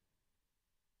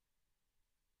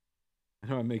 I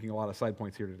know I'm making a lot of side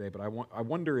points here today, but I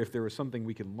wonder if there was something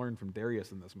we can learn from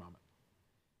Darius in this moment.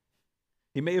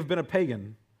 He may have been a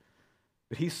pagan,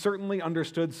 but he certainly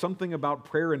understood something about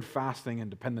prayer and fasting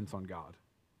and dependence on God.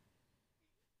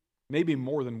 Maybe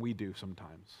more than we do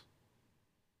sometimes.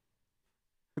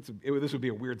 This would be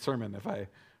a weird sermon if I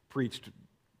preached,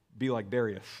 be like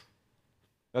Darius.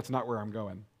 That's not where I'm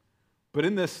going. But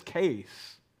in this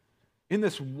case, in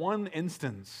this one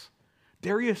instance,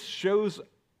 Darius shows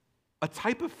a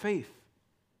type of faith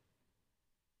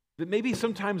that maybe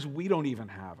sometimes we don't even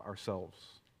have ourselves.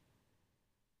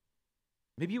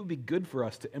 Maybe it would be good for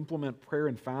us to implement prayer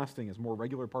and fasting as more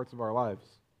regular parts of our lives.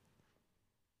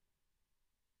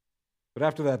 But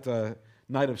after that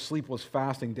night of sleepless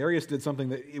fasting, Darius did something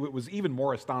that it was even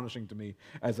more astonishing to me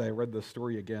as I read the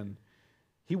story again.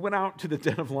 He went out to the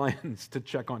den of lions to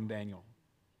check on Daniel.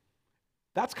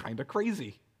 That's kind of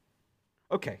crazy.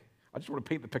 Okay, I just want to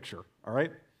paint the picture, all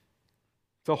right?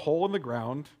 It's a hole in the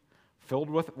ground filled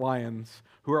with lions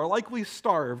who are likely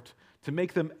starved to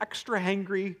make them extra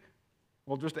hangry.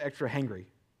 Well, just extra hangry.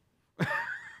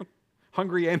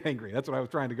 Hungry and hangry. That's what I was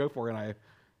trying to go for, and I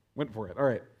went for it. All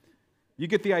right. You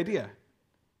get the idea.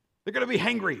 They're going to be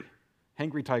hangry.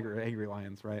 Hangry tiger, hangry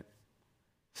lions, right?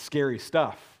 Scary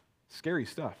stuff. Scary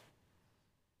stuff.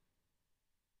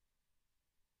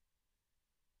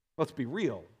 Let's be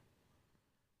real.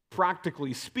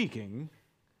 Practically speaking,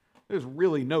 there's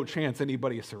really no chance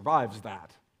anybody survives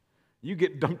that. You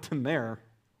get dumped in there,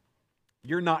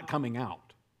 you're not coming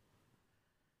out.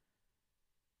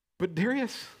 But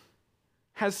Darius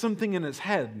has something in his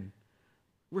head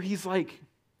where he's like,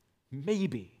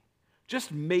 maybe,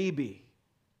 just maybe,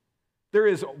 there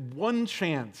is one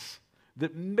chance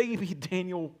that maybe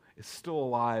Daniel is still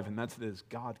alive, and that's that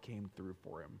God came through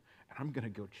for him, and I'm going to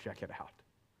go check it out.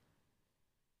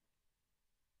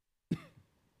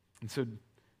 And so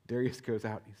Darius goes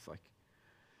out, and he's like,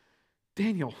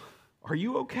 Daniel, are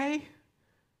you okay?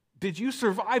 Did you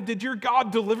survive? Did your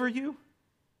God deliver you?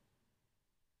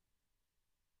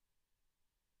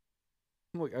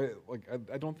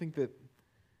 I don't think that,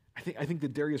 I think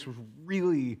that Darius was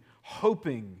really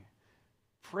hoping,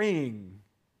 praying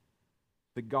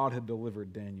that God had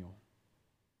delivered Daniel.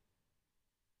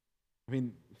 I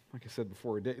mean, like I said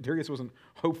before, Darius wasn't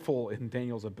hopeful in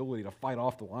Daniel's ability to fight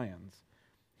off the lions.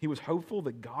 He was hopeful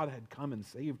that God had come and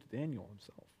saved Daniel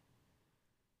himself.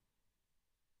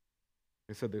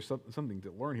 Like I said, there's something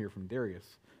to learn here from Darius.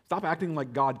 Stop acting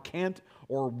like God can't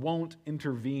or won't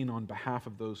intervene on behalf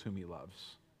of those whom he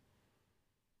loves.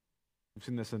 We've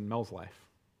seen this in Mel's life.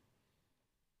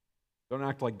 Don't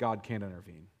act like God can't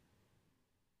intervene.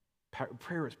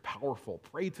 Prayer is powerful.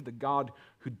 Pray to the God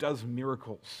who does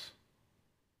miracles.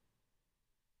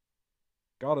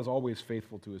 God is always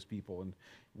faithful to his people, and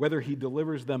whether he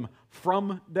delivers them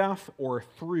from death or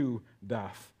through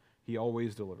death, he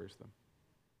always delivers them.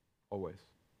 Always.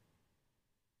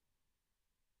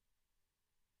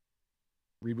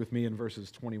 Read with me in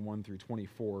verses 21 through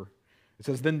 24. It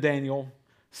says, "Then Daniel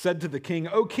said to the king,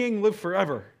 'O king, live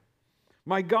forever.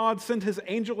 My God sent his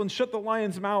angel and shut the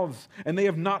lions' mouths, and they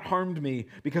have not harmed me,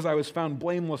 because I was found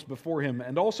blameless before him,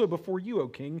 and also before you, O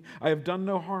king. I have done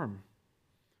no harm.'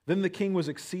 Then the king was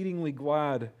exceedingly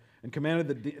glad and commanded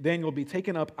that Daniel be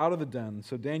taken up out of the den.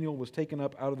 So Daniel was taken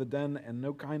up out of the den, and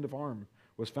no kind of harm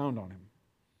was found on him,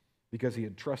 because he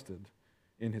had trusted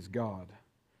in his God.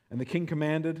 And the king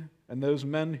commanded, and those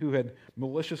men who had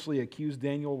maliciously accused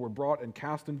Daniel were brought and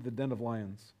cast into the den of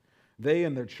lions, they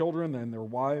and their children and their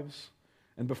wives.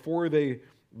 And before they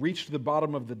reached the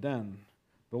bottom of the den,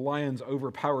 the lions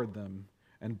overpowered them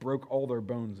and broke all their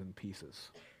bones in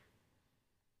pieces."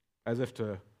 As if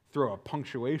to throw a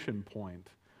punctuation point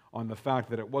on the fact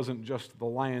that it wasn't just the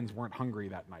lions weren't hungry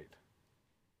that night.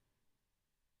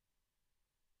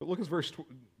 But look at verse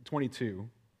 22.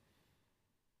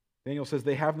 Daniel says,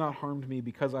 "They have not harmed me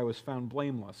because I was found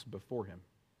blameless before him."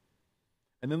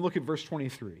 And then look at verse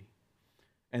 23.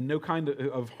 "And no kind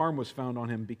of harm was found on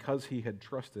him because he had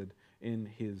trusted in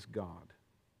his God."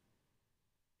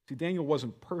 See, Daniel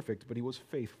wasn't perfect, but he was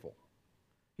faithful.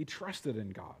 He trusted in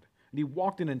God, and he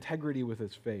walked in integrity with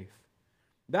his faith.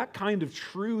 That kind of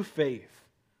true faith,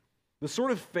 the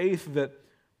sort of faith that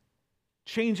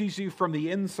changes you from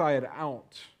the inside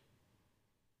out,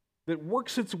 that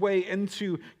works its way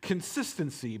into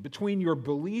consistency between your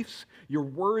beliefs, your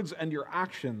words, and your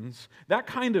actions, that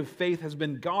kind of faith has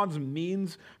been God's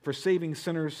means for saving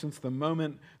sinners since the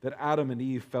moment that Adam and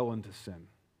Eve fell into sin.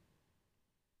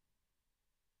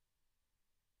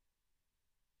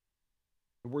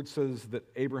 The word says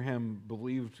that Abraham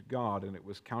believed God, and it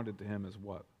was counted to him as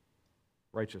what?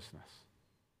 Righteousness.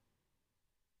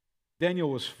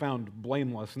 Daniel was found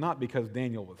blameless, not because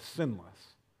Daniel was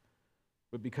sinless,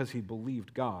 but because he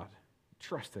believed God,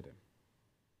 trusted him.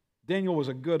 Daniel was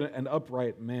a good and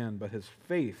upright man, but his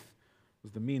faith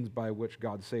was the means by which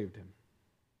God saved him.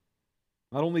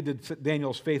 Not only did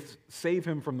Daniel's faith save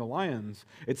him from the lions,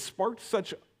 it sparked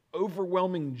such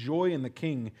overwhelming joy in the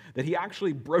king that he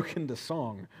actually broke into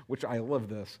song, which I love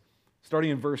this.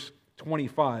 Starting in verse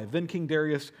 25, "Then King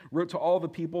Darius wrote to all the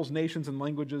peoples, nations, and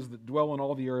languages that dwell on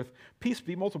all the earth, 'Peace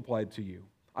be multiplied to you.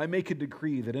 I make a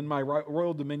decree that in my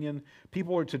royal dominion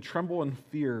people are to tremble and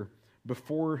fear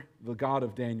before the God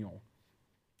of Daniel.'"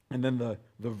 And then the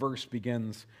verse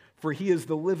begins, "For he is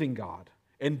the living God,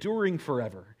 enduring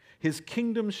forever. His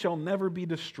kingdom shall never be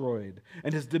destroyed,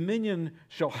 and his dominion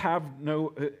shall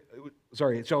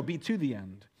it shall be to the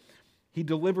end. He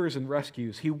delivers and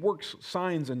rescues. He works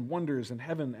signs and wonders in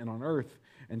heaven and on earth,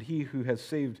 and he who has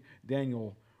saved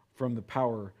Daniel from the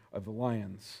power of the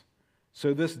lions."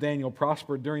 So this Daniel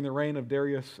prospered during the reign of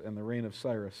Darius and the reign of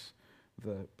Cyrus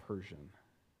the Persian.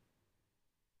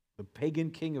 The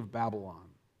pagan king of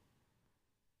Babylon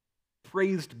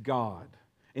praised God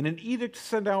in an edict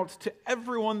sent out to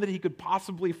everyone that he could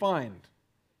possibly find,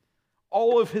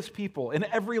 all of his people, in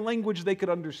every language they could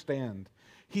understand.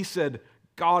 He said,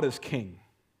 "God is king."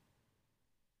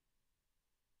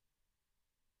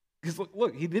 Because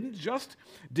look, he didn't just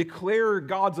declare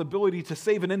God's ability to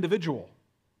save an individual.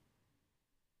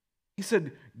 He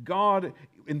said, God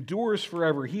endures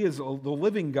forever. He is the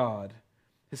living God.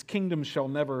 His kingdom shall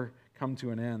never come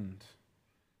to an end.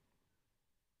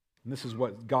 And this is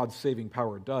what God's saving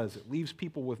power does. It leaves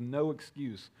people with no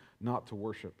excuse not to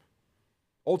worship.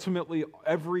 Ultimately,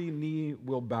 every knee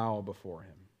will bow before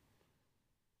him.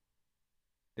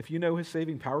 If you know his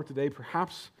saving power today,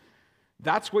 perhaps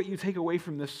that's what you take away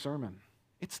from this sermon.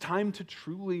 It's time to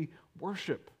truly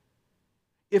worship.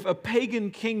 If a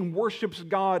pagan king worships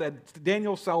God at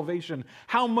Daniel's salvation,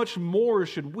 how much more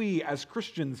should we as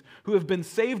Christians who have been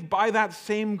saved by that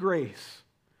same grace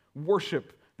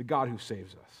worship the God who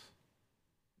saves us?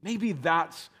 Maybe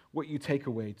that's what you take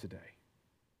away today.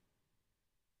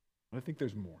 But I think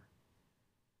there's more.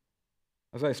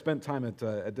 As I spent time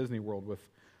at Disney World with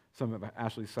some of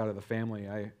Ashley's side of the family,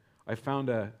 I found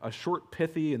a short,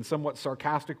 pithy, and somewhat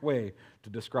sarcastic way to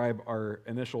describe our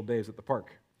initial days at the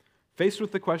park. Faced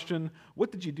with the question,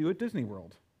 "What did you do at Disney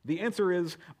World?" The answer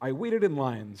is, I waited in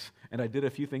lines, and I did a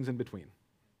few things in between.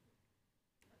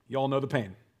 You all know the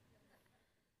pain.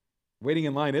 Waiting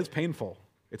in line is painful.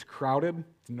 It's crowded,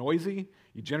 it's noisy.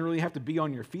 You generally have to be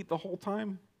on your feet the whole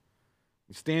time.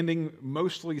 You're standing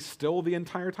mostly still the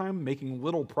entire time, making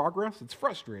little progress. It's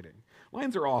frustrating.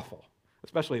 Lines are awful,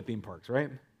 especially at theme parks, right?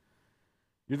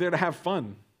 You're there to have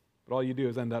fun, but all you do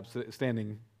is end up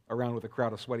standing around with a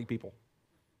crowd of sweaty people.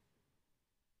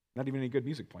 Not even any good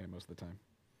music playing most of the time.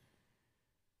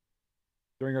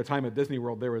 During our time at Disney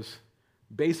World, there was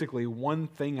basically one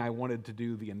thing I wanted to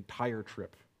do the entire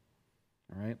trip.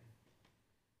 All right?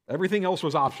 Everything else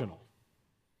was optional.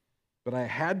 But I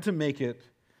had to make it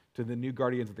to the new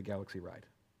Guardians of the Galaxy ride.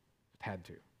 Had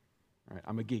to. All right,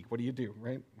 I'm a geek. What do you do,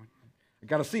 right? I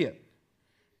got to see it.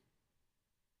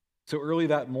 So early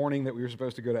that morning that we were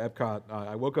supposed to go to Epcot,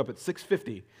 I woke up at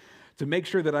 6:50 to make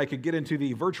sure that I could get into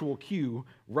the virtual queue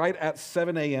right at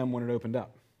 7 a.m. when it opened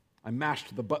up. I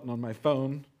mashed the button on my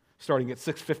phone, starting at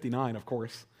 6:59, of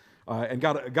course, and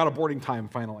got a boarding time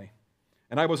finally.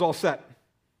 And I was all set,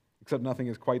 except nothing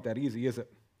is quite that easy, is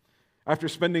it? After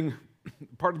spending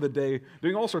part of the day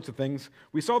doing all sorts of things,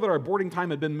 we saw that our boarding time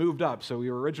had been moved up. So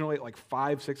we were originally at like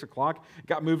 5, 6 o'clock. It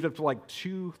got moved up to like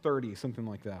 2:30, something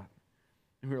like that.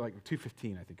 And we were like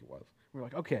 2:15, I think it was. We were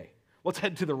like, okay, let's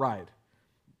head to the ride.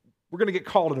 We're going to get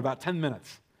called in about 10 minutes.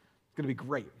 It's going to be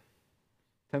great.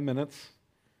 10 minutes.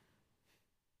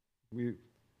 We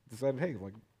decided, hey,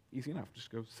 like, easy enough.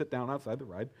 Just go sit down outside the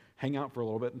ride, hang out for a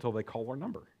little bit until they call our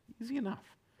number. Easy enough.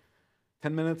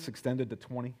 10 minutes extended to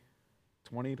 20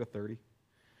 to 30.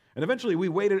 And eventually we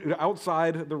waited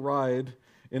outside the ride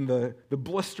in the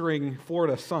blistering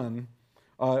Florida sun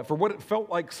for what it felt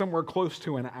like somewhere close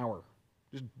to an hour,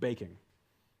 just baking.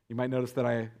 You might notice that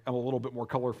I am a little bit more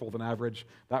colorful than average.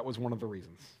 That was one of the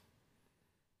reasons.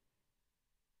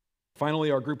 Finally,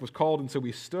 our group was called, and so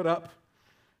we stood up,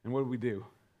 and what did we do?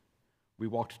 We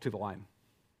walked to the line.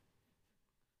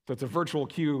 So it's a virtual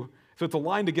queue. So it's a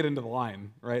line to get into the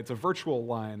line, right? It's a virtual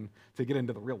line to get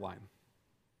into the real line.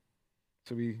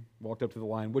 So we walked up to the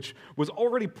line, which was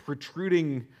already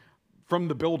protruding from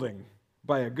the building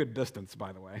by a good distance,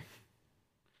 by the way.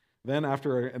 Then,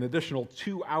 after an additional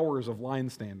 2 hours of line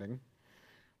standing,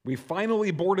 we finally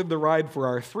boarded the ride for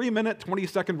our 3-minute,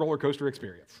 20-second roller coaster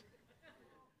experience.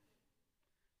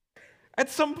 At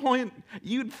some point,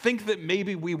 you'd think that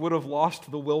maybe we would have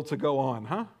lost the will to go on,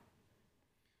 huh?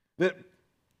 That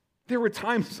there were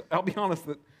times, I'll be honest,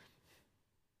 that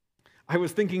I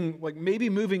was thinking, like, maybe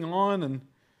moving on and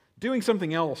doing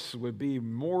something else would be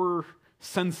more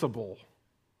sensible.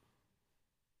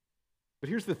 But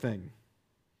here's the thing.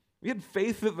 We had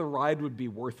faith that the ride would be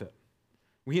worth it.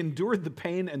 We endured the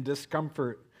pain and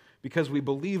discomfort because we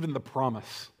believed in the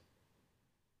promise.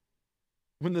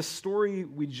 When the story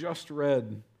we just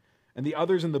read and the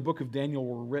others in the book of Daniel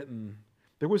were written,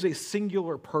 there was a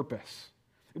singular purpose.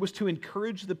 It was to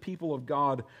encourage the people of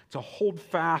God to hold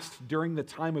fast during the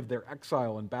time of their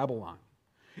exile in Babylon.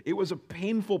 It was a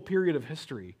painful period of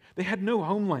history. They had no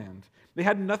homeland. They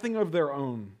had nothing of their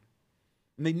own.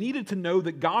 And they needed to know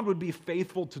that God would be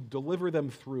faithful to deliver them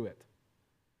through it.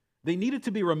 They needed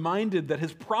to be reminded that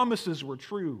his promises were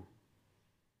true.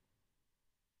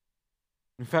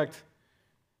 In fact,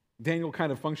 Daniel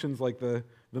kind of functions like the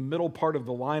middle part of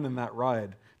the line in that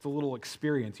ride. It's a little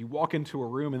experience. You walk into a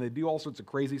room and they do all sorts of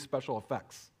crazy special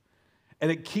effects.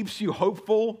 And it keeps you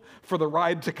hopeful for the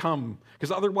ride to come.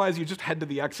 Because otherwise you just head to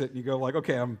the exit and you go like,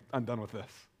 okay, I'm done with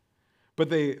this. But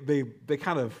they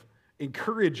kind of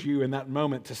encourage you in that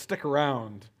moment to stick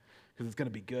around because it's going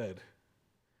to be good.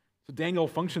 So Daniel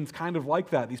functions kind of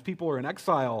like that. These people are in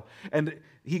exile, and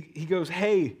he goes,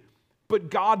 hey,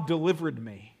 but God delivered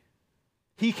me.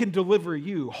 He can deliver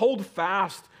you. Hold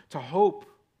fast to hope.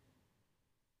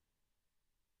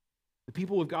 The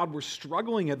people of God were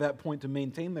struggling at that point to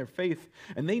maintain their faith,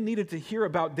 and they needed to hear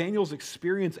about Daniel's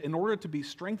experience in order to be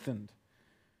strengthened.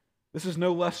 This is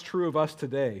no less true of us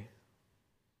today.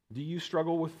 Do you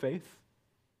struggle with faith?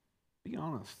 Be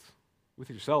honest with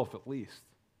yourself, at least.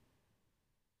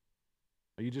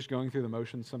 Are you just going through the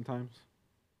motions sometimes?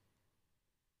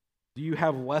 Do you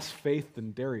have less faith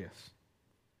than Darius,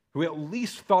 who at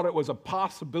least thought it was a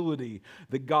possibility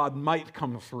that God might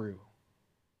come through?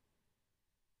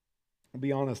 I'll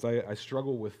be honest, I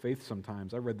struggle with faith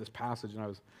sometimes. I read this passage and I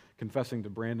was confessing to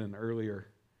Brandon earlier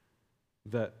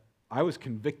that I was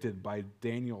convicted by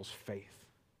Daniel's faith.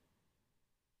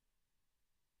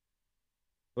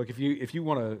 Look, if you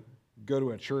want to go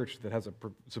to a church that has a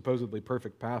supposedly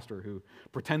perfect pastor who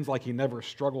pretends like he never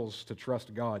struggles to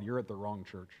trust God, you're at the wrong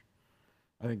church.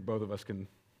 I think both of us can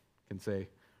say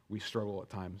we struggle at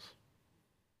times.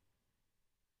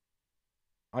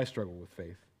 I struggle with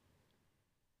faith.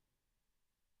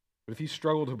 But if you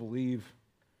struggle to believe,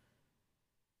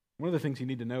 one of the things you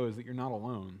need to know is that you're not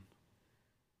alone.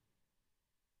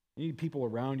 You need people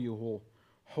around you who will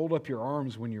hold up your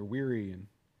arms when you're weary. And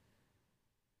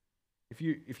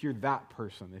if you're that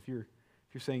person, if you're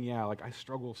if you're saying, yeah, like I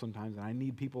struggle sometimes and I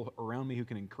need people around me who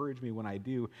can encourage me when I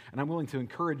do, and I'm willing to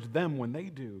encourage them when they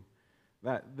do,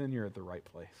 then you're at the right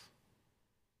place.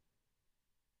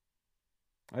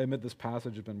 I admit this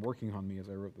passage has been working on me as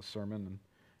I wrote the sermon, and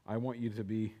I want you to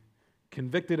be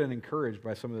convicted and encouraged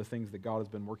by some of the things that God has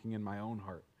been working in my own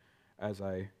heart as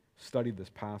I studied this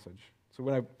passage. So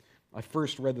when I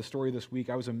first read the story this week,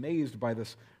 I was amazed by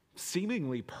this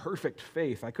seemingly perfect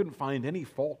faith. I couldn't find any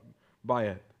fault by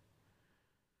it.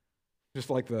 Just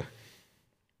like the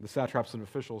satraps and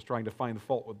officials trying to find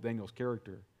fault with Daniel's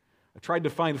character. I tried to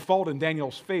find fault in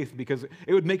Daniel's faith because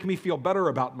it would make me feel better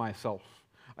about myself.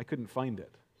 I couldn't find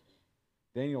it.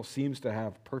 Daniel seems to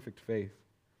have perfect faith.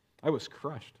 I was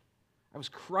crushed. I was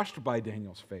crushed by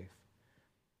Daniel's faith.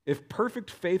 If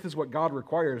perfect faith is what God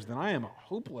requires, then I am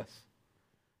hopeless.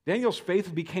 Daniel's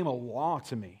faith became a law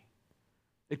to me.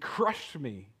 It crushed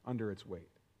me under its weight.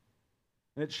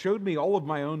 And it showed me all of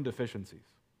my own deficiencies.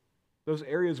 Those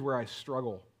areas where I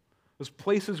struggle. Those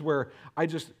places where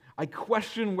I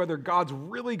question whether God's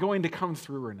really going to come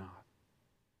through or not.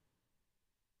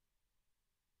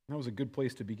 That was a good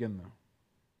place to begin, though.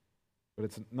 But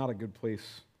it's not a good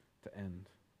place to end.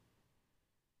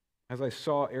 As I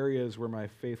saw areas where my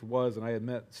faith was, and I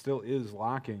admit still is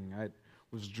lacking, I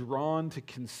was drawn to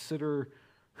consider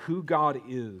who God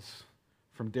is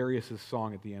from Darius's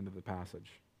song at the end of the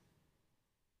passage.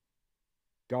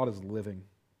 God is living.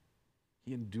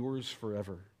 He endures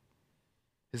forever.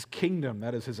 His kingdom,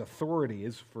 that is his authority,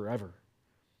 is forever.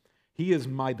 He is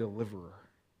my deliverer.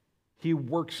 He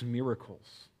works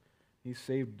miracles. He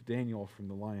saved Daniel from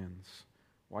the lions.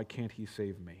 Why can't he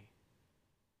save me?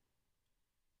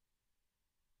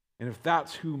 And if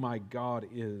that's who my God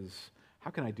is,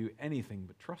 how can I do anything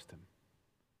but trust him?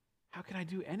 How can I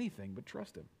do anything but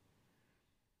trust him?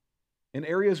 In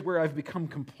areas where I've become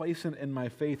complacent in my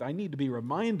faith, I need to be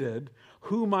reminded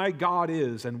who my God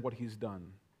is and what he's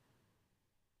done.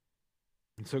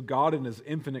 And so God, in his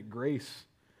infinite grace,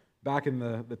 back in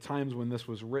the times when this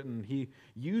was written, he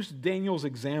used Daniel's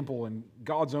example and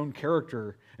God's own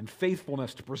character and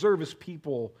faithfulness to preserve his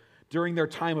people during their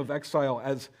time of exile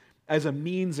as a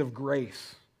means of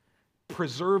grace,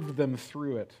 preserved them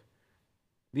through it.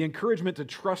 The encouragement to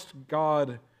trust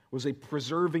God was a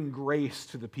preserving grace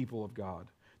to the people of God.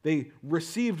 They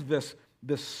received this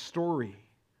story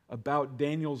about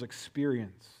Daniel's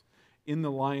experience in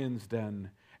the lion's den,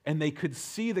 and they could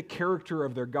see the character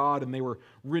of their God, and they were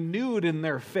renewed in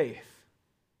their faith.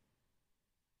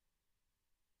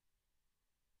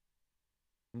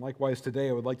 And likewise today,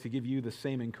 I would like to give you the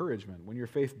same encouragement. When your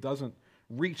faith doesn't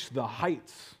reach the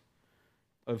heights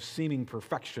of seeming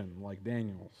perfection like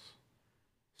Daniel's,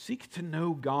 seek to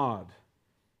know God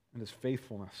and his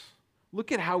faithfulness.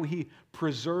 Look at how he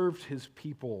preserved his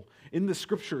people in the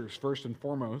scriptures, first and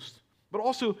foremost, but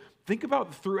also think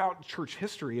about throughout church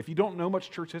history. If you don't know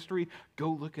much church history, go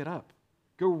look it up.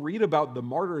 Go read about the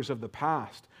martyrs of the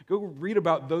past. Go read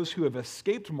about those who have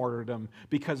escaped martyrdom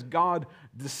because God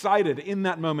decided in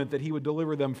that moment that he would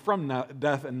deliver them from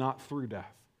death and not through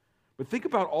death. But think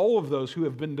about all of those who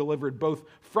have been delivered both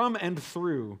from and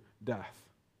through death.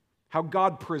 How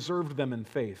God preserved them in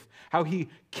faith, how he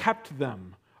kept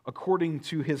them according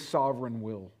to his sovereign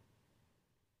will.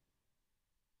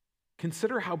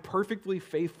 Consider how perfectly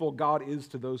faithful God is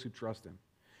to those who trust him,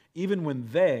 even when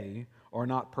they are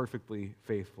not perfectly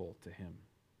faithful to him.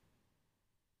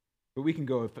 But we can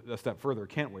go a step further,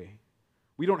 can't we?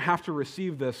 We don't have to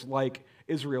receive this like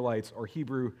Israelites or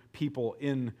Hebrew people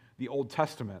in the Old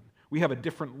Testament. We have a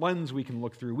different lens we can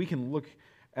look through. We can look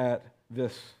at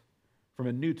this from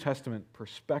a New Testament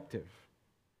perspective.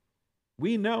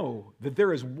 We know that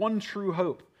there is one true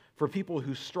hope for people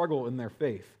who struggle in their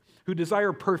faith, who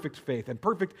desire perfect faith and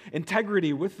perfect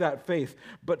integrity with that faith,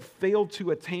 but fail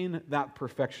to attain that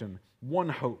perfection. One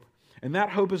hope. And that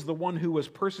hope is the one who was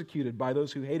persecuted by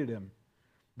those who hated him,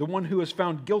 the one who was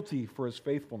found guilty for his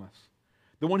faithfulness,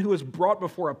 the one who was brought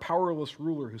before a powerless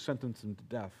ruler who sentenced him to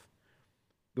death,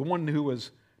 the one who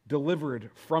was delivered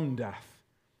from death,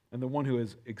 and the one who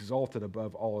is exalted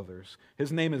above all others.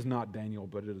 His name is not Daniel,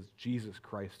 but it is Jesus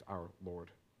Christ our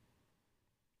Lord.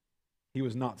 He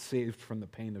was not saved from the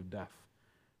pain of death,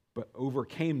 but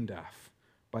overcame death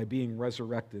by being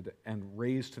resurrected and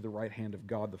raised to the right hand of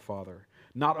God the Father,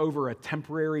 not over a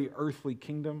temporary earthly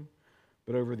kingdom,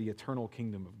 but over the eternal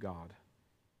kingdom of God.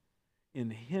 In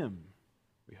him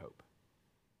we hope,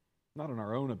 not in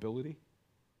our own ability,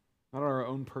 not in our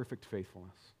own perfect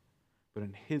faithfulness, but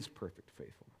in his perfect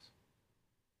faithfulness.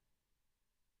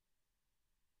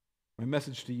 My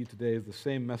message to you today is the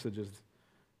same message as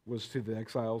was to the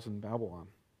exiles in Babylon.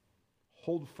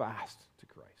 Hold fast to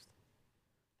Christ.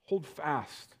 Hold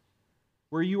fast.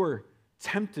 Where you are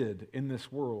tempted in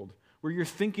this world, where you're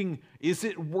thinking, is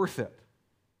it worth it?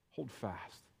 Hold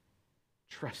fast.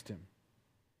 Trust him.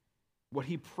 What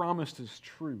he promised is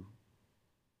true.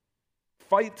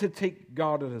 Fight to take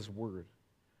God at his word.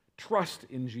 Trust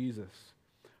in Jesus.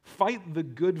 Fight the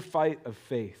good fight of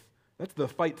faith. That's the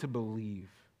fight to believe.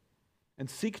 And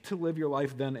seek to live your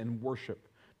life then in worship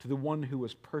to the one who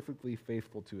was perfectly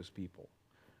faithful to his people.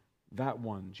 That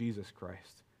one, Jesus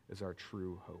Christ, is our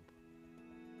true hope.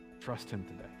 Trust him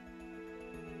today.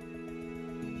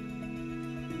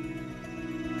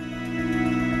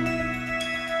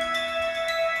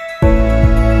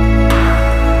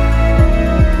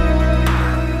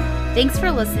 Thanks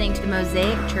for listening to the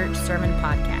Mosaic Church Sermon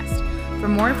Podcast. For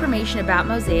more information about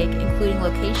Mosaic, including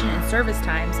location and service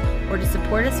times, or to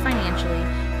support us financially,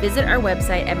 visit our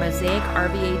website at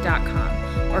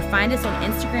mosaicrva.com or find us on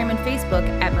Instagram and Facebook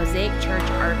at Mosaic Church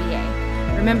RVA.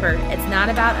 Remember, it's not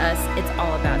about us, it's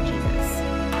all about Jesus.